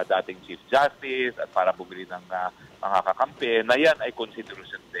dating Chief Justice at para bumili ng mga kakampi, na yan ay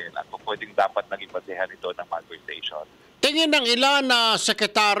consideration din at pwedeng dapat naging basehan ito ng malversation. Tingin ng ilan na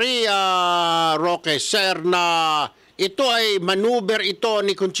Secretary Roque, sir, na ito ay maneuver ito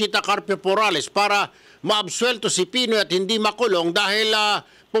ni Conchita CARPIO-MORALES para maabsuelto si P-Noy at hindi makulong dahil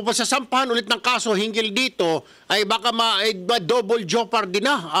pupasasampahan ulit ng kaso hinggil dito ay baka double jeopardy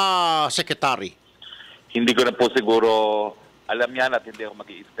na, Secretary. Hindi ko na po siguro alam yan at hindi ako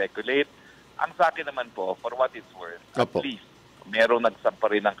mag-i-speculate. Ang sa akin naman po, for what it's worth, at least merong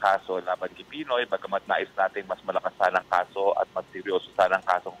nagsampa rin ng kaso laban kay P-Noy, bagamat nais natin mas malakas sanang kaso at mas seryoso sanang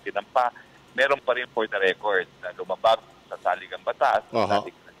kasong sinampa, meron pa rin for the record na lumabag sa saligang batas ng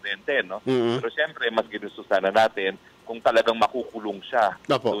dating presidente. No? Pero siyempre, mas ginusto sana natin kung talagang makukulong siya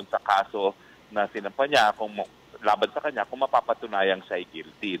doon sa kaso na sinampa niya, kung laban sa kanya, kung mapapatunayang siya ay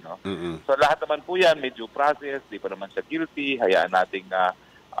guilty. No? So lahat naman po yan, may due process, di pa naman siya guilty, hayaan nating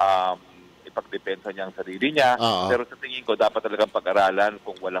ipagdepensa niya ang sarili niya. Pero sa tingin ko, dapat talagang pag-aralan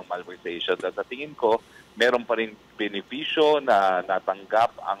kung walang malversation. At sa tingin ko, meron pa rin benepisyo na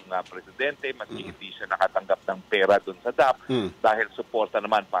natanggap ang presidente, maski hindi siya nakatanggap ng pera doon sa DAP dahil suporta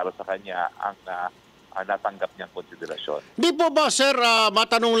naman para sa kanya ang natanggap niyang konsiderasyon. Di po ba, sir,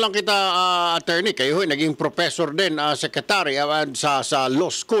 matanong lang kita, attorney, kayo naging professor din, secretary sa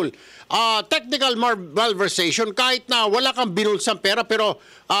law school. Technical malversation, kahit na wala kang binulsang pera, pero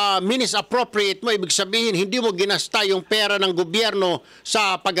misappropriate mo, ibig sabihin, hindi mo ginasta yung pera ng gobyerno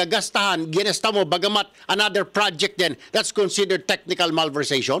sa paggagastahan, ginasta mo, bagamat another project din, that's considered technical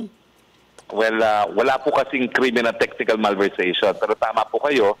malversation? Well, wala po kasing criminal technical malversation, pero tama po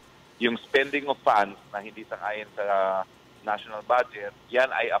kayo, yung spending of funds na hindi sang-ayon sa national budget,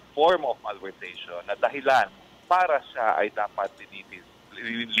 yan ay a form of malversation na dahilan para siya ay dapat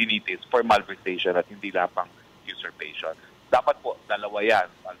linitis for malversation at hindi lapang usurpation. Dapat po, dalawa yan,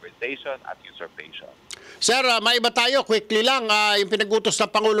 malversation at usurpation. Sir, maiba tayo, quickly lang, yung pinag-utos ng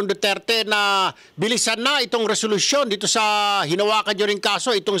Pangulong Duterte na bilisan na itong resolusyon dito sa hinawakan nyo rin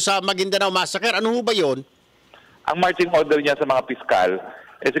kaso, itong sa Maguindanao Massacre. Ano ba yun? Ang marching order niya sa mga piskal,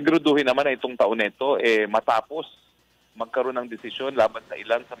 siguruduhin naman na itong taon nito, matapos magkaroon ng desisyon laban sa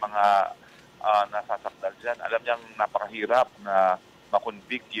ilan sa mga nasasakdal dyan. Alam niyang napakahirap na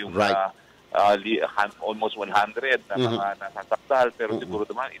makonvict yung almost 100 na mga nasasakdal, pero siguro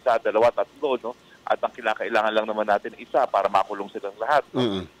naman isa, dalawa, tatlo, no? At ang kailangan lang naman natin isa para makulong silang lahat.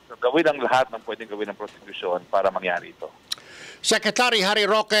 No? So gawin ang lahat ng pwedeng gawin ng prosecution para mangyari ito. Secretary Harry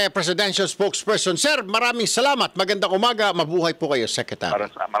Roque, Presidential Spokesperson. Sir, maraming salamat. Magandang umaga. Mabuhay po kayo, Secretary.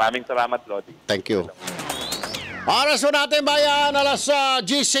 Maraming salamat, Lodi. Thank you. Oras po natin, bayan, alas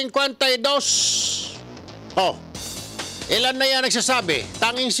 10:52. Ilan na yan nagsasabi?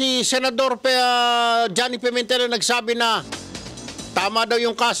 Tanging si Senador Johnny Pimentel nagsabi na tama daw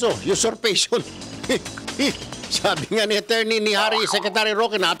yung kaso, usurpation. Sabi nga ni Attorney ni Harry, Secretary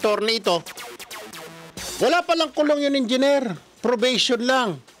Roque, na attorney ito. Wala palang kulong yung engineer. Probation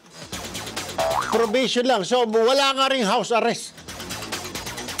lang. Probation lang. So, wala nga rin house arrest.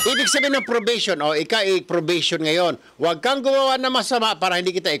 Ibig sabihin ng probation, probation ngayon. Huwag kang gumawa na masama para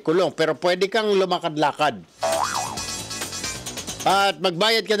hindi kita ikulong, pero pwede kang lumakad-lakad. At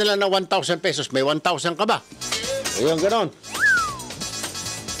magbayad ka na lang ng 1,000 pesos. May 1,000 ka ba? Ayun, ganon.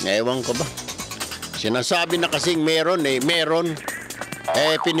 Ewan ko ba? Sinasabi na kasing meron.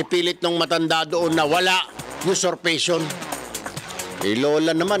 Pinipilit ng matanda doon na wala. Usurpation.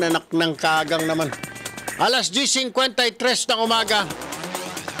 Lola naman, anak ng kagang naman. Alas 10:53 ng umaga.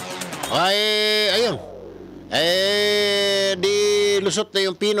 Ayun. Di lusot na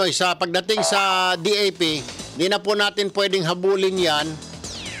yung P-Noy. Sa pagdating sa DAP, di na po natin pwedeng habulin yan.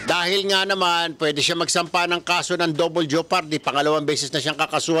 Dahil nga naman, pwede siya magsampa ng kaso ng double jeopardy. Pangalawang beses na siyang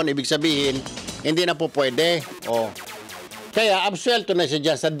kakasuhan. Ibig sabihin, hindi na po pwede. Kaya, absuelto na siya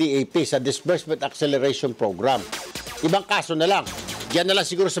dyan sa DAP, sa Disbursement Acceleration Program. Ibang kaso na lang. Diyan na lang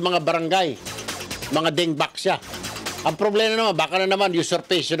siguro sa mga barangay. Mga dingbak siya. Ang problema naman, baka na naman,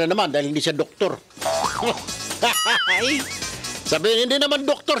 usurpation na naman dahil hindi siya doktor. Sabihin, hindi naman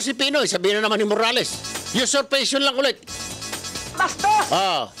doktor si P-Noy. Sabihin na naman ni Morales. Usurpation lang ulit. Bastos!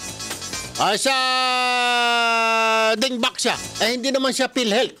 Sa dingbak siya. Hindi naman siya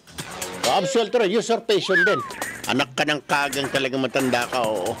PhilHealth. Absuelto na, usurpation din. Anak ka ng kagang talagang matanda ka,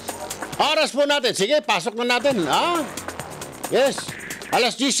 oo. Oras po natin. Sige, pasok na natin. Yes.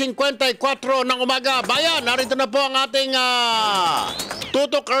 Alas 10:54 ng umaga. Bayan, narito na po ang ating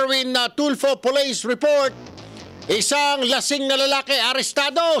Tutok Erwin Tulfo Police Report. Isang lasing na lalaki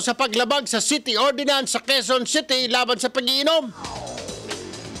arestado sa paglabag sa City Ordinance sa Quezon City laban sa pag-iinom.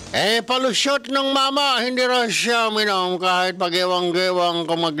 Palusyot ng mama, hindi raw siya minom kahit pagewang-gewang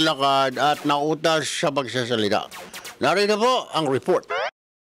kumaglakad at nautas sa pagsasalita. Narito po ang report.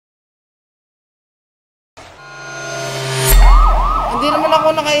 Hindi naman ako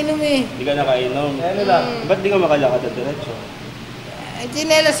nakainom eh. Hindi ka nakainom? Ano lang? Ba't di ka makalakad at diretso?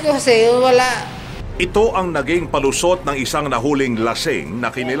 Chinelas ko kasi, wala. Ito ang naging palusot ng isang nahuling lasing na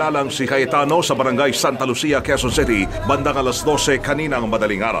kinilalang si Cayetano sa barangay Santa Lucia, Quezon City, bandang alas 12 kaninang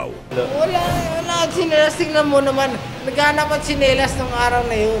madaling araw. Wala. Chinelas, tingnan mo naman. Naghanap at chinelas nung araw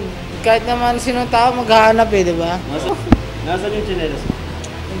na yun. Kahit naman sinong tao maghahanap di ba? Nasaan yung chinelas?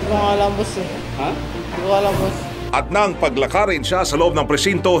 Hindi ko alam, boss eh. Ha? Hindi ko alam, boss. At nang paglakarin siya sa loob ng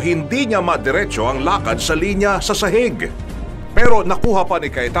presinto, hindi niya madiretso ang lakad sa linya sa sahig. Pero nakuha pa ni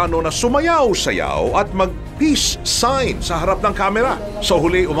Cayetano na sumayaw-sayaw at mag-peace sign sa harap ng kamera. Sa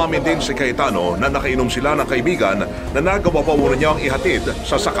huli, umamin din si Cayetano na nakainom sila ng kaibigan na nagawa pa muna niyang ihatid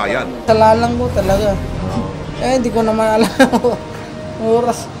sa sakayan. Talalang ko talaga. Hindi ko naman alam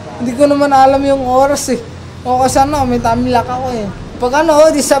oras. Hindi ko naman alam yung oras eh. O kasi may tamilak ako eh. Pag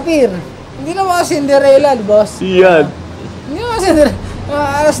disappear. Hindi naman Cinderella, boss. Yan. Hindi naman Cinderella.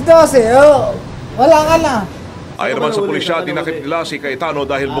 Alas 12, wala ka na. Ayon naman sa pulisya, dinakip nila si Cayetano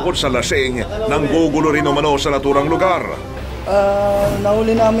dahil bukod sa lasing, nanggugulo rin umano sa naturang lugar.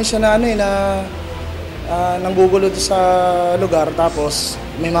 Nahuli namin siya na nanggugulo sa lugar, tapos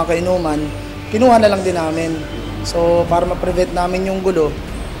may mga kainuman, kinuha na lang din namin. So para ma-prevent namin yung gulo,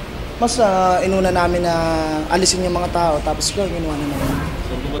 mas inuna namin na alisin yung mga tao, tapos kinuha na namin.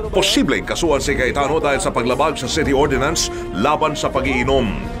 Posibleng kasuhan si Cayetano dahil sa paglabag sa City Ordinance laban sa pag-iinom.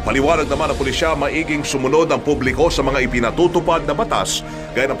 Paliwanag naman ng pulisya, maiging sumunod ang publiko sa mga ipinatutupad na batas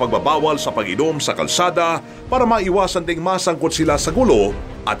gaya ng pagbabawal sa pag-inom sa kalsada para maiwasan ding masangkot sila sa gulo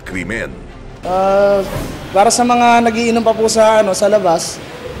at krimen. Para sa mga nagiinom pa po sa labas,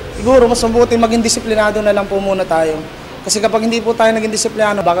 siguro mas mabuti maging disiplinado na lang po muna tayo. Kasi kapag hindi po tayo naging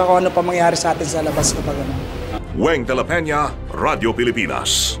disiplinado, baka kung ano pa mangyari sa atin sa labas kapag ano. Weng de la Peña, Radio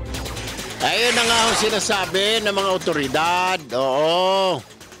Pilipinas. Ayun na nga ang sinasabi ng mga otoridad. Oo.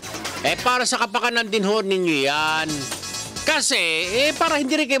 Para sa kapakanan din ho ninyo yan. Kasi, para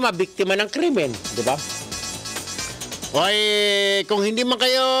hindi rin kayo mabiktima ng krimen. Di ba? Kung hindi man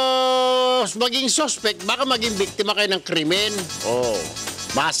kayo maging suspect, baka maging biktima kayo ng krimen.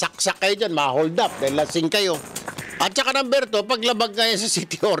 Masaksak kayo dyan, ma-hold up, dahil lasing kayo. At saka number 2, paglabag kayo sa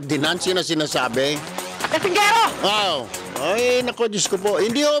City Ordinance, yun ang sinasabi. Lasinggero! Wow. Ay, naku, Diyos ko po.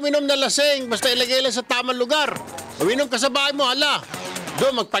 Hindi ho uminom na lasing, basta ilagay lang sa tamang lugar. Uminom ka sa bahay mo, hala.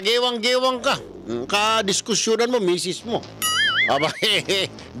 Doon, magpagewang-gewang ka. Ka-diskusyonan mo, misis mo.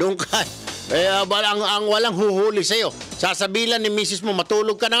 Doon ka. Ang walang huhuli sa'yo. Sasabilan ni misis mo,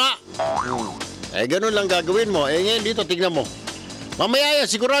 matulog ka na nga. Ganun lang gagawin mo. Ngayon dito, tignan mo. Mamaya yan,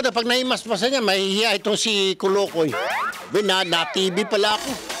 sigurado, pag nahimasmasan niya, mahihiya itong si Kulokoy. Na-TV pala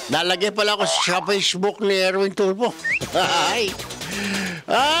ako. Nalagay pala ako sa Facebook ni Erwin Tulfo. Ay,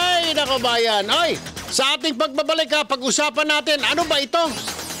 nako bayan. Ay, sa ating pagbabalik pag-usapan natin, ano ba ito?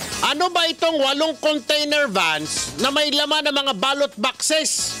 Ano ba itong 8 container vans na may laman ng mga ballot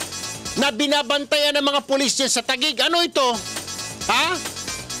boxes na binabantayan ng mga pulis sa Taguig? Ano ito?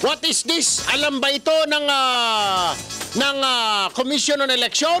 What is this? Alam ba ito ng Commission on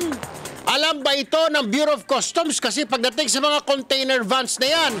Election? Alam ba ito ng Bureau of Customs? Kasi pagdating sa mga container vans na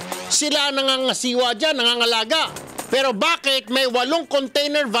yan, sila nangangasiwa dyan, nangangalaga. Pero bakit may 8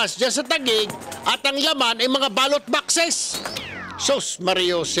 container vans dyan sa Taguig at ang laman ay mga ballot boxes? Sus,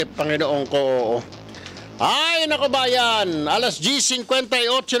 Mariosep, Panginoon ko. Ay, nako bayan, alas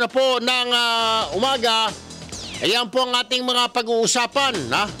 10:58 na po ng umaga. Ayan po ang ating mga pag-uusapan.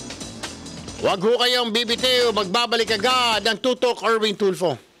 Huwag ho kayong bibitiw, magbabalik agad ang Tutok, Erwin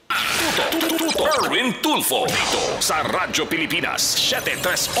Tulfo. Tutok, Erwin Tulfo. Dito sa Radyo Pilipinas,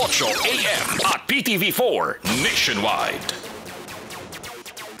 738 AM at PTV4 Nationwide.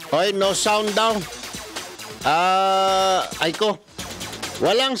 Hoy, no sound daw. Aiko.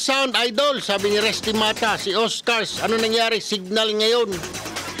 Walang sound, idol, sabi ni Resty Mata. Si Oscars, ano nangyari? Signal ngayon.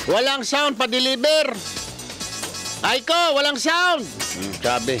 Walang sound, pa-deliver. Aiko, walang sound.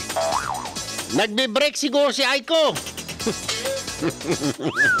 Sabi. Nagbe-break siguro si Aiko.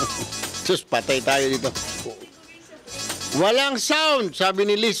 Sus, patay tayo dito. Walang sound, sabi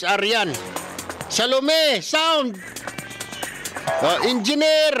ni Liz Arian. Salome, sound.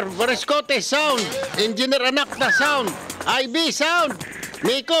 Engineer Varescote, sound. Engineer Anak na sound. IB, sound.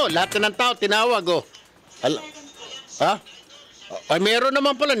 Nico, lahat ng tao tinawag, Ay, meron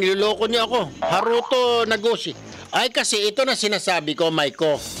naman pala, niloloko niya ako. Haruto Nagoshi. Ay, kasi ito na sinasabi ko,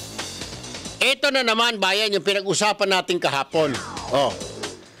 Maiko. Ito na naman, bayan, yung pinag-usapan natin kahapon.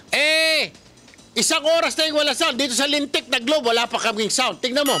 Isang oras na yung wala sound. Dito sa Lintik na Globe, wala pa kaming sound.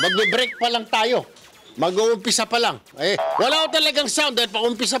 Tingnan mo, magbe-break pa lang tayo. Mag-uumpisa pa lang. Wala ko talagang sound dahil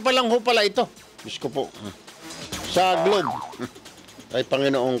pa-umpisa pa lang ho pala ito. Diyos ko po. Sa Globe. Ay,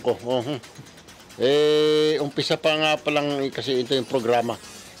 Panginoon ko. Umpisa pa nga pa lang kasi ito yung programa.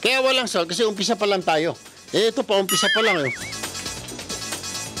 Kaya walang sound kasi umpisa pa lang tayo. Ito pa, umpisa pa lang.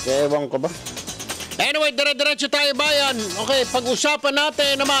 Kaya ewan ko ba? Anyway, dire-diretso tayo, bayan. Okay, pag-usapan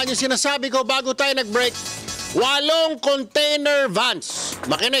natin naman yung sinasabi ko bago tayo nag-break. 8 container vans.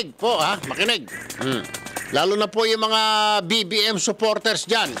 Makinig po, makinig. Lalo na po yung mga BBM supporters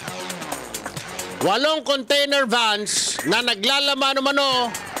dyan. 8 container vans na naglalaman umano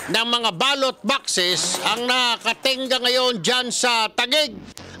ng mga ballot boxes ang nakatenga ngayon dyan sa Taguig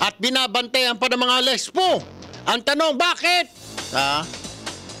at binabantayan pa ng mga lespo. Ang tanong, bakit?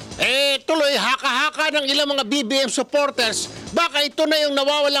 Tuloy haka-haka ng ilang mga BBM supporters. Baka ito na yung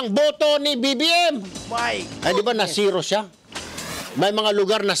nawawalang boto ni BBM. Why? Ay, di ba na-zero siya? May mga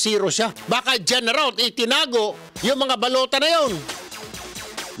lugar na zero siya. Baka dyan na raw, itinago yung mga balota na yun.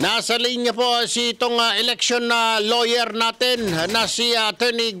 Nasa linya po si itong election na lawyer natin na si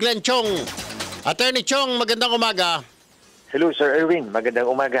Attorney Glenn Chong. Attorney Chong, magandang umaga. Hello, Sir Erwin. Magandang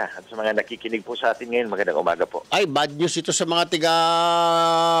umaga. At sa mga nakikinig po sa atin ngayon, magandang umaga po. Ay, bad news ito sa mga tiga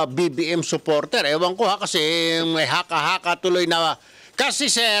BBM supporter. Ewan ko kasi may haka-haka tuloy na. Kasi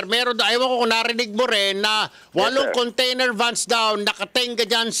sir, meron na, ewan ko kung narinig mo rin na 8 container vans daw nakatenga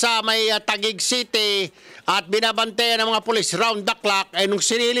dyan sa may Taguig City at binabantayan ng mga pulis round the clock. Ay nung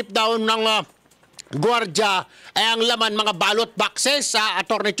sinilip daw ng gwardya ay ang laman mga ballot boxes.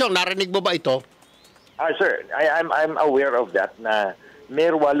 Attorney Chong, narinig mo ba ito? Sir, I'm aware of that na may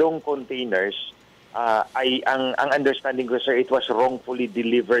 8 containers. Ang understanding ko, sir, it was wrongfully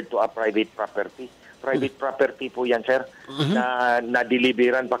delivered to a private property. Private property po yan, sir, na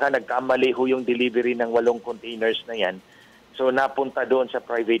deliveran. Baka nagkamali ho yung delivery ng 8 containers na yan. So, napunta doon sa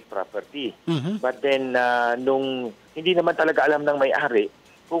private property. But then, nung hindi naman talaga alam ng may-ari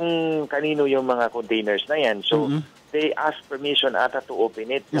kung kanino yung mga containers na yan. So, they asked permission ata to open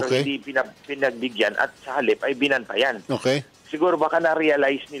it, pero hindi pinagbigyan at sa halip ay binantayan. Siguro baka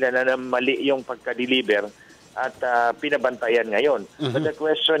na-realize nila na mali yung pagka-deliver at pinabantayan ngayon. But the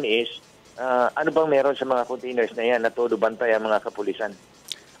question is, ano bang meron sa mga containers na yan na todo bantayan mga kapulisan?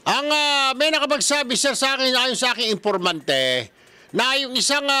 Ang may nakapagsabi sir sa akin, ayon sa aking informante, na yung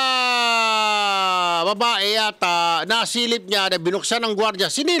isang babae at nasilip niya na binuksan ng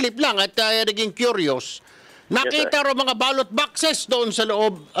gwardiya, sinilip lang at naging curious. Nakita ro mga ballot boxes doon sa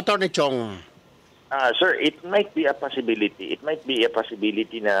loob, Attorney Chong. Sir, it might be a possibility. It might be a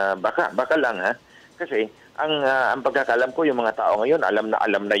possibility na baka lang ha. Kasi ang pagkakalam ko, yung mga tao ngayon, alam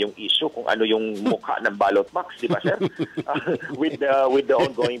na yung issue kung ano yung mukha ng ballot box, di ba, sir? With the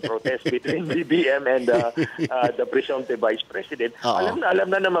ongoing protest between BBM and the presumptive Vice President,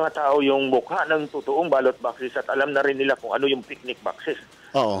 alam na ng mga tao yung mukha ng totoong ballot boxes at alam na rin nila kung ano yung picnic boxes.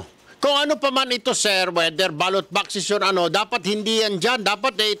 Oo. Kung ano pa man ito, sir, whether ballot boxes yun, dapat hindi yan dyan.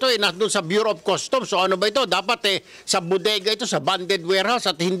 Dapat ito nandun sa Bureau of Customs. So ano ba ito? Dapat sa bodega ito, sa banded warehouse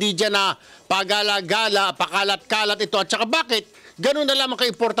at hindi dyan na pagala-gala, pakalat-kalat ito. At saka bakit? Ganun na lamang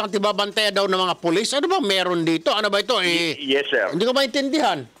ka-importante babantayan daw ng mga pulis. Ano ba meron dito? Ano ba ito? Yes, sir. Hindi ko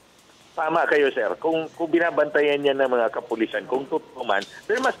maintindihan. Tama kayo, sir. Kung binabantayan niya ng mga kapulisan, kung totoo man,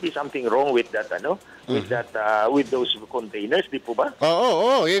 there must be something wrong with that, with those containers, di po ba?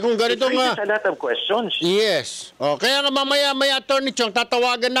 Oo. Kung ganito nga. It's a lot of questions. Yes. Kaya nga mamaya, Attorney Chong,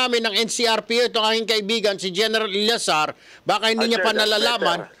 tatawagan namin ng NCRPO, itong aking kaibigan, si General Ilyasar, baka hindi niya pa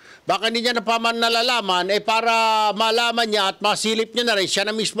nalalaman. Baka hindi niya na pa man nalalaman, para malaman niya at masilip niya na rin. Siya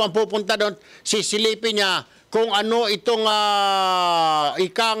na mismo ang pupunta doon, sisilipin niya kung ano itong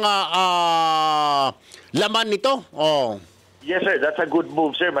laman nito. Yes, sir. That's a good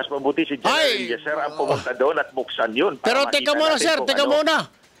move, sir. Mas mabuti si General Ilyasar ang pumunta doon at buksan yun. Pero teka muna, sir. Teka muna.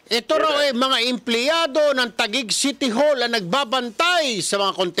 Ito raw mga empleyado ng Taguig City Hall ang nagbabantay sa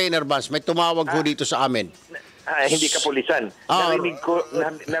mga container vans. May tumawag ho dito sa amin. Hindi kapulisan.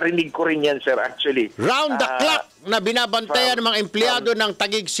 Narinig ko rin yan, sir, actually. Round the clock na binabantayan ng mga empleyado ng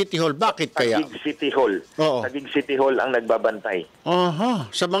Taguig City Hall. Bakit kaya? Taguig City Hall. Taguig City Hall ang nagbabantay.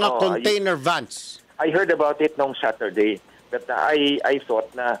 Sa mga container vans. I heard about it nung Saturday. But I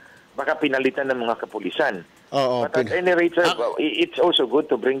thought na baka pinalitan ng mga kapulisan. But at any rate, sir, it's also good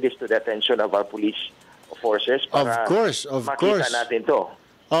to bring this to the attention of our police forces para makita natin to.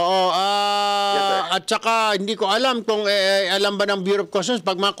 At saka hindi ko alam kung alam ba ng Bureau of Customs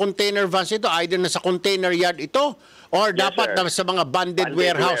pag mga container vans ito, either na sa container yard ito or dapat na sa mga banded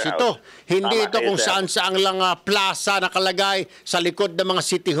warehouse ito. Hindi ito kung saan-saang lang plaza nakalagay sa likod ng mga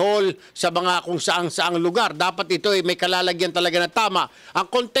city hall, sa mga kung saan-saang lugar. Dapat ito may kalalagyan talaga na tama. Ang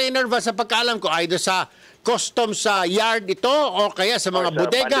container van sa pagkaalam ko, either sa customs sa yard ito o kaya sa mga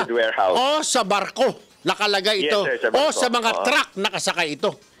bodega o sa barko nakalagay ito o sa mga truck nakasakay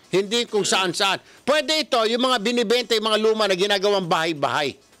ito. Hindi kung saan-saan. Pwede ito, yung mga binibenta, yung mga luma na ginagawang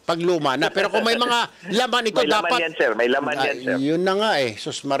bahay-bahay pag luma na. Pero kung may mga laman ito, may dapat... Laman yan, sir. May laman yan, sir. Yun na nga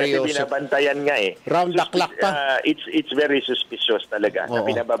Sus Mario. Kasi binabantayan nga Round the clock pa. It's very suspicious talaga na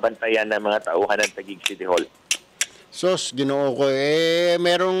binababantayan ng mga tauhan ng Taguig City Hall. Sos, Ginoo ko.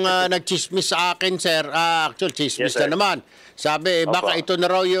 Merong nagchismis sa akin, sir. Actually, chismis na naman. Sabi, baka ito na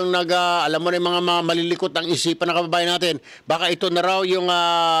raw yung alam mo na yung mga malilikot ang isipan ng kababayan natin. Baka ito na raw yung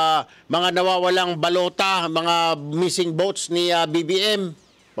mga nawawalang balota, mga missing boats ni BBM.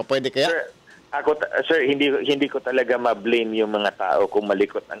 Pwede kaya? Sir, hindi ko talaga ma-blame yung mga tao kung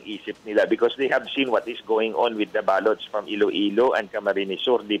malikot ang isip nila because they have seen what is going on with the ballots from Iloilo and Camarines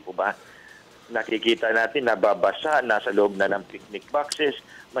Sur, di po ba? Nakikita natin, nababasa, nasa loob na ng picnic boxes,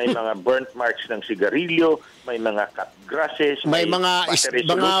 may mga burnt marks ng sigarilyo, may mga cut grasses, may mga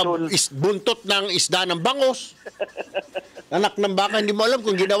buntot ng isda ng bangos. Anak ng baka, hindi mo alam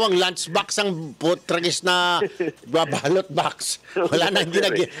kung ginawang lunchbox ang tragis na ballot box. Wala nang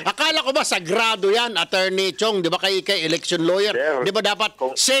ginagawa. Akala ko ba sagrado yan, Attorney Chong, di ba kay election lawyer? Sir, di ba dapat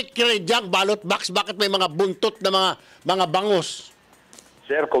sacred yung ballot box? Bakit may mga buntot na mga bangus?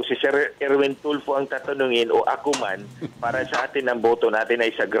 Sir, kung si Sir Erwin Tulfo ang tatanungin o ako man, para sa atin ang boto natin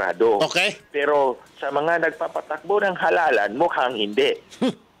ay sagrado. Okay. Pero sa mga nagpapatakbo ng halalan, mukhang hindi.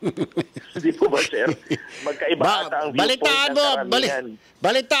 Hindi po ba, sir? Magkaiba ata ang viewpoint ng karamihan.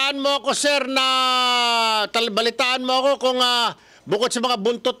 Balitaan mo ako, sir, balitaan mo ako kung bukod sa mga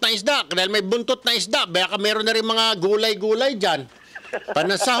buntot na isda, dahil may buntot na isda, baka meron na rin mga gulay-gulay dyan.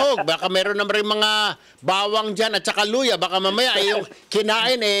 Panasahog, baka meron na rin mga bawang dyan at saka luya. Baka mamaya ay yung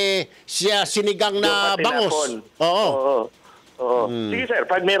kinain siya sinigang na bangus. Oo. Sige sir,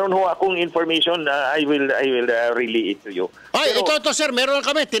 pag meron ho akong information, I will relay it to you. Ay, ito sir, meron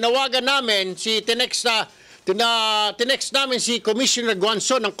kami. Tinawagan namin tinext namin si Commissioner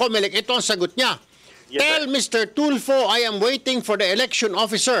Guanzo ng COMELEC. Ito ang sagot niya. Yes, Tell Mr. Tulfo I am waiting for the election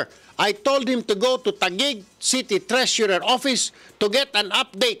officer. I told him to go to Taguig City Treasurer Office to get an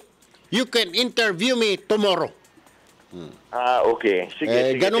update. You can interview me tomorrow. Okay.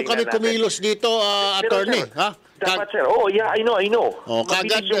 Sige, ganun kami kumilos dito, attorney. Sir, dapat, sir. Oh, yeah, I know.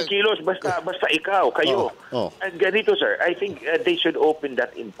 Mabilis yung kilos, basta ikaw, kayo. At ganito, sir, I think they should open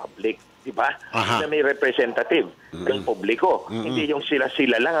that in public. Diba? Na may representative ng publiko. Hindi yung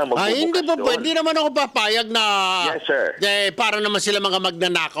sila-sila lang ang magbubukas doon. Hindi naman ako papayag na yes, sir. Para naman sila mga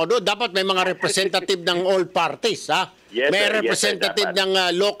magnanakaw doon. Dapat may mga representative ng all parties. Yes, may sir. representative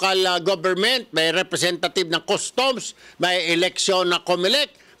ng local government, may representative ng customs, may eleksyon na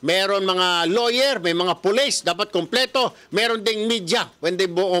COMELEC, meron mga lawyer, may mga police, dapat kompleto. Meron ding media when they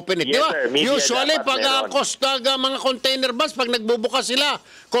open it. Yes, diba? Sir, usually, pag mga container bus, pag nagbubukas sila,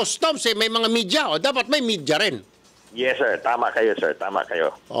 customs, may mga media. Dapat may media rin. Yes, sir. Tama kayo, sir. Tama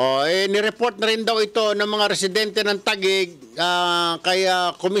kayo. Nireport na rin daw ito ng mga residente ng Taguig kay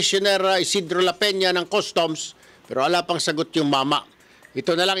Commissioner Isidro La Peña ng Customs, pero wala pang sagot yung mama.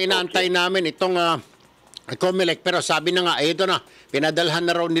 Ito na lang inaantay namin, itong COMELEC, pero sabi na nga, ito na, pinadalhan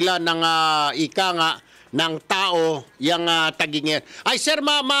na raw nila ng ng tao yung Taguig. Ay sir,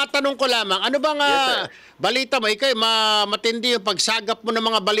 matanong ko lamang, ano bang balita mo? Ikaw, matindi yung pagsagap mo ng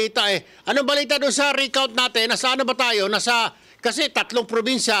mga balita. Anong balita doon sa recount natin? Nasa ano ba tayo? Kasi 3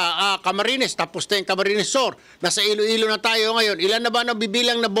 probinsya, Camarines, tapos na yung Camarines Sur. Nasa Iloilo na tayo ngayon. Ilan na ba ang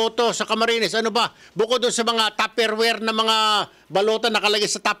bibilang na boto sa Camarines? Ano ba? Bukod doon sa mga Tupperware na mga balota nakalagay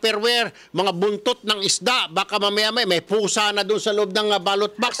sa Tupperware, mga buntot ng isda, baka mamaya may pusa na doon sa loob ng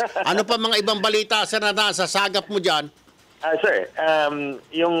ballot box. Ano pa mga ibang balita na nasasagap mo dyan? Sir,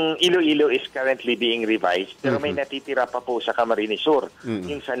 yung Iloilo is currently being revised, pero may natitira pa po sa Camarines Sur,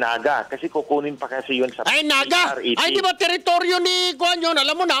 yung sa Naga, kasi kukunin pa kasi yun sa Naga? HR18. Ay, di ba teritoryo ni Kuan yun?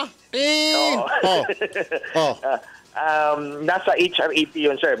 Alam mo na? Nasa HR18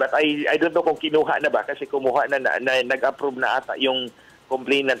 yun, sir, but I don't know kung kinuha na ba, kasi kumuha na nag-approve na ata yung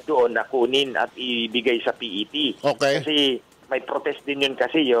complainant doon na kunin at ibigay sa PET. Okay. Kasi may protest din yun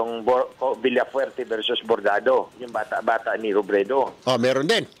kasi, yung Villafuerte versus Bordado, yung bata ni Robredo. Meron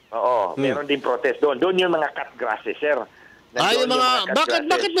din. Oo, meron din protest doon. Doon yung mga cut grasses, sir. Yung mga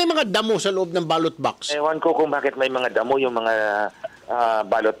bakit may mga damo sa loob ng ballot box? Ewan ko kung bakit may mga damo yung mga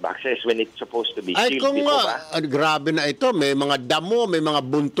ballot boxes when it's supposed to be sealed. Grabe na ito. May mga damo, may mga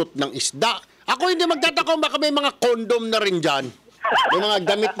buntot ng isda. Ako hindi magtataka baka may mga kondom na rin dyan. May mga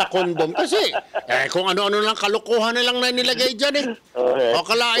gamit na kondom. Kasi, kung ano-ano lang, kalukuhan na lang na nilagay dyan O,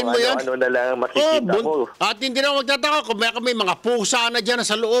 kalain mo yan. Ano na lang makikita mo. At hindi na magtataka kung may mga pusa na dyan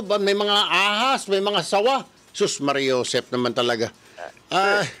sa loob. May mga ahas, may mga sawa. Sus, Mariosep naman talaga.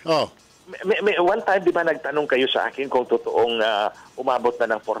 One time, di ba nagtanong kayo sa akin kung totoong umabot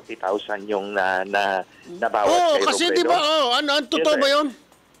na ng 40,000 yung nabawat kay kasi Robredo? di ba, ano totoo ba yun?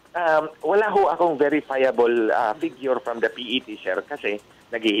 Wala ho akong verifiable figure from the PET, sir, kasi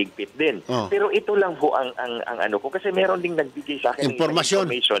naghihigpit din. Pero ito lang ho ang ano ko, kasi meron ding nagbigay sa akin ng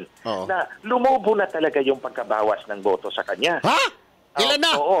information na lumobo na talaga yung pagkabawas ng boto sa kanya. Ha? Ilan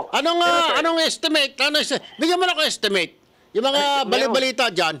na? Anong estimate? Bigyan mo na ako estimate. Yung mga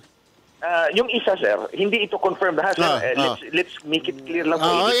balibalita dyan. Yung isa, sir, hindi ito confirmed. Let's make it clear lang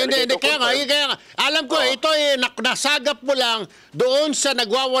po. Hindi. Kaya nga. Alam ko, ito nasagap mo lang doon sa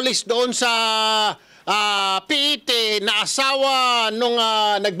nagwawalis doon sa PET na asawa nung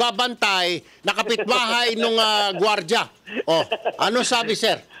nagbabantay, nakapitbahay nung gwardya. Ano sabi,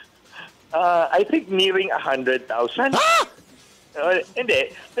 sir? I think nearing 100,000. Ha?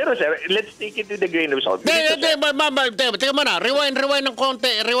 Hindi. Pero sir, let's take it to the grain of salt. Teka mo na. Rewind ng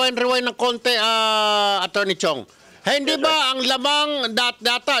konti, Attorney Chong. Hindi ba ang lamang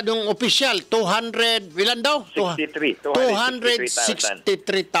data nung official 200 ilan daw?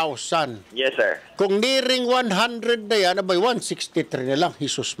 263,000. Yes, sir. Kung nearing 100 na yan, abay 163 na lang.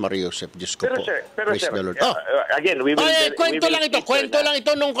 Jesus Maria Joseph, Diyos ko po. Praise the Lord. Again, we will... Kwento lang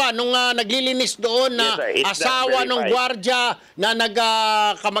ito nung naglilinis doon na asawa ng gwardya na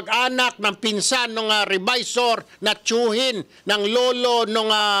nagkamag-anak ng pinsan ng revisor na tsuhin ng lolo nung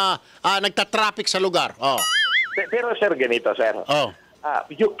nagtatraffic sa lugar. Pero sir, ganito sir.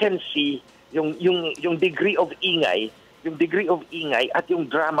 You can see yung degree of ingay, at yung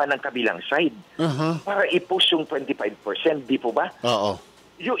drama ng kabilang side. Para i-push yung 25%, di po ba? Oo.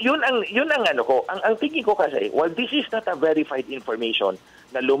 Yun ang ano ko. Ang tingin ko kasi, while this is not a verified information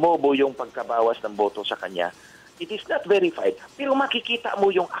na lumobo yung pagkabawas ng boto sa kanya, it is not verified. Pero makikita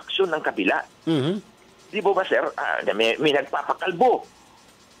mo yung action ng kabila. Di po ba sir? May nagpapakalbo.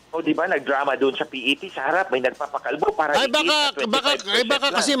 O di ba nagdrama doon sa PET sa harap, may nagpapakalbo para baka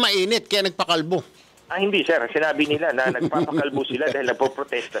kasi mainit kaya nagpakalbo. Hindi sir, sinabi nila na nagpapakalbo sila dahil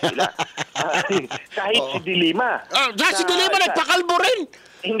nagpo-protesta sila. Kahit si Dilima. Si Dilima nagpakalbo rin.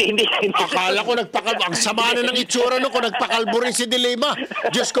 Hindi. Akala ko nagpakalbo. Ang sama na ng itsura no kung nagpakalbo rin si Dilima.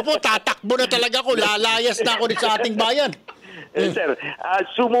 Diyos ko po, tatakbo na talaga ako. Lalayas na ako sa ating bayan. Sir,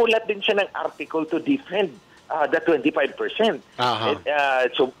 sumulat din siya ng article to defend the 25%.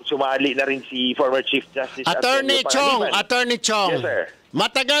 Sumali na rin si former Chief Justice Attorney Chong. Yes, sir.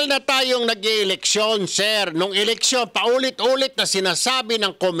 Matagal na tayong nag-eleksyon, sir. Nung eleksyon, paulit-ulit na sinasabi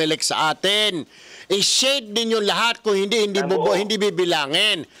ng COMELEC sa atin, i-shade ninyo lahat kung hindi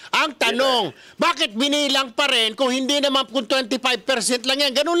bibilangin. Ang tanong, bakit binilang pa rin kung hindi naman kung 25% lang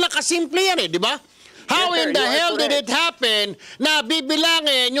yan? Ganun lang kasimple yan di ba? How in the hell did it happen na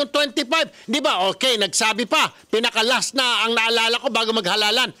bibilangin yung 25? Di ba? Okay, nagsabi pa. Pinakalas na ang naalala ko bago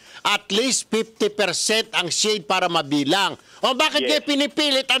maghalalan. At least 50% ang shade para mabilang. O bakit kayo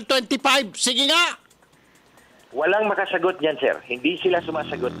pinipilit ang 25? Sige nga. Walang makasagot niyan, sir. Hindi sila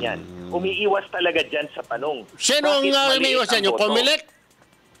sumasagot niyan. Umiiwas talaga dyan sa tanong. Sino ang umiiwas yan? Yung COMELEC?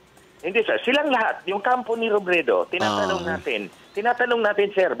 Hindi, sir. Silang lahat. Yung kampo ni Robredo, tinatanong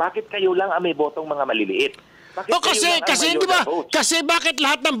natin, sir, bakit kayo lang may botong mga maliliit? Kasi di ba? Kasi bakit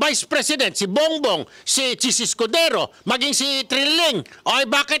lahat ng Vice President, si Bongbong, si Escudero, maging si Trilling,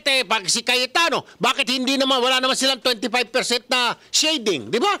 bakit si Cayetano, bakit hindi naman, wala naman silang 25% na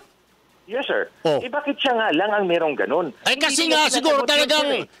shading, di ba? Yes, sir. Bakit siya nga lang ang merong ganun? Kasi nga siguro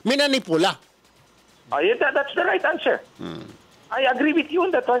talagang minanipula. That's the right answer. I agree with you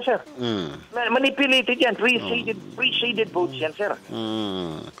on that one, sir. Manipulated yan. Pre-shaded votes yan, sir.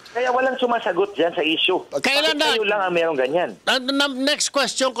 Kaya walang sumasagot dyan sa issue. Kailan kayo lang ang merong ganyan? Next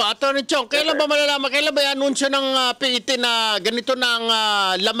question ko, Attorney Chong, kailan ba malalaman, kailan ba i-anunsyo ng PET na ganito na ang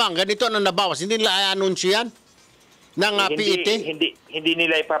lamang, ganito na nabawas? Hindi nila i-anunsyo yan? Ng PET? Hindi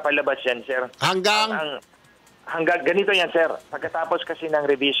nila ipapalabas yan, sir. Hanggang ganito yan, sir. Pagkatapos kasi ng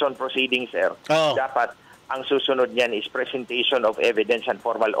revision proceedings, sir, dapat ang susunod niyan is presentation of evidence and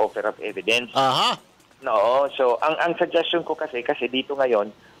formal offer of evidence. No, so ang suggestion ko kasi dito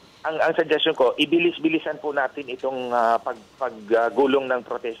ngayon, ang suggestion ko, ibilis-bilisan po natin itong paggulong ng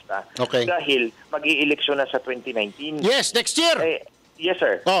protesta dahil mag-i-eleksyon na sa 2019. Yes, next year. Yes,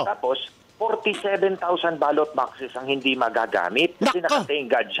 sir. Tapos 47,000 ballot boxes ang hindi magagamit kasi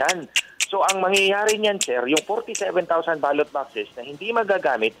nakatingga dyan. So ang mangyayari niyan, sir, yung 47,000 ballot boxes na hindi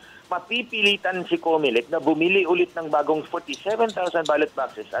magagamit, mapipilitan si COMELEC na bumili ulit ng bagong 47,000 ballot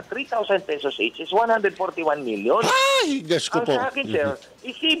boxes at 3,000 pesos each is 141 million. Ay, gas ko po. Ang sa akin, sir,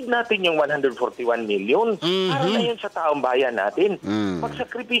 i-save natin yung 141 million para na yun sa taong bayan natin.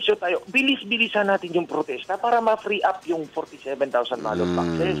 Magsakripisyo tayo, bilis-bilisan natin yung protesta para ma-free up yung 47,000 ballot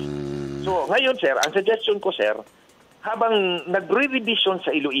boxes. So, ngayon, sir, ang suggestion ko, sir, habang nagre-revision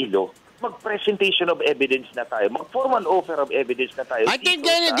sa Iloilo, mag-presentation of evidence na tayo. Mag-formal offer of evidence na tayo. I think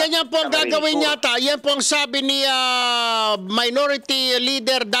ganyan po ang gagawin yata. Yan po ang sabi ni Minority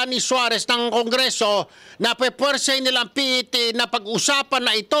Leader Danny Suarez ng Kongreso na pepwersay nilang PET na pag-usapan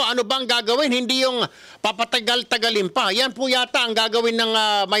na ito. Ano bang gagawin? Hindi yung papatagal-tagalin pa. Yan po yata ang gagawin ng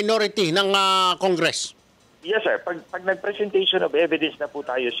minority ng Congress. Yes, sir. Pag nag-presentation of evidence na po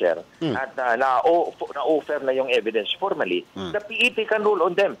tayo, sir, at na-offer na yung evidence formally, the PET can rule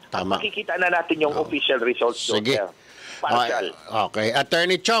on them. Tama. Makikita na natin yung official results doon, sir. Partial. Okay.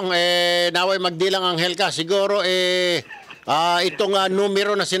 Attorney Chong, naway magdilang anghel ka. Siguro, itong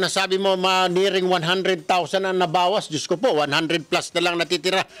numero na sinasabi mo, nearing 100,000 ang nabawas. Diyos ko po, 100 plus na lang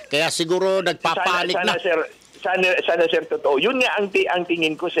natitira. Kaya siguro nagpapanik na. Sana sir, totoo. Yun nga ang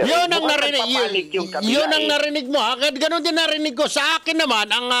tingin ko, sir. Yun ang narinig mo, ha? Ganon din narinig ko. Sa akin naman,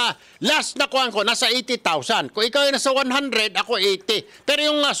 ang last na kuhan ko, nasa 80,000. Kung ikaw ay nasa 100, ako 80. Pero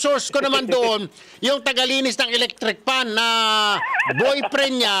yung source ko naman doon, yung tagalinis ng electric pan na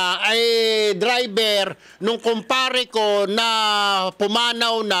boyfriend niya ay driver nung kumpare ko na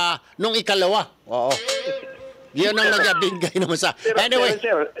pumanaw na nung ikalawa. Oo. Yun ang nagabingay naman sa... Anyway.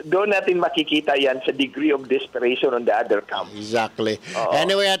 Sir, doon natin makikita yan sa degree of desperation on the other camp. Exactly.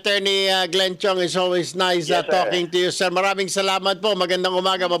 Anyway, Attorney Glenn Chong, it's always nice talking to you, sir. Maraming salamat po. Magandang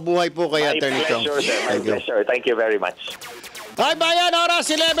umaga. Mabuhay po kayo, Attorney Chong. My pleasure. Thank you very much. Ay, Bayan,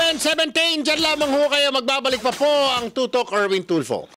 oras 11:17. Diyan lamang ho kayo. Magbabalik pa po ang Tutok, Erwin Tulfo.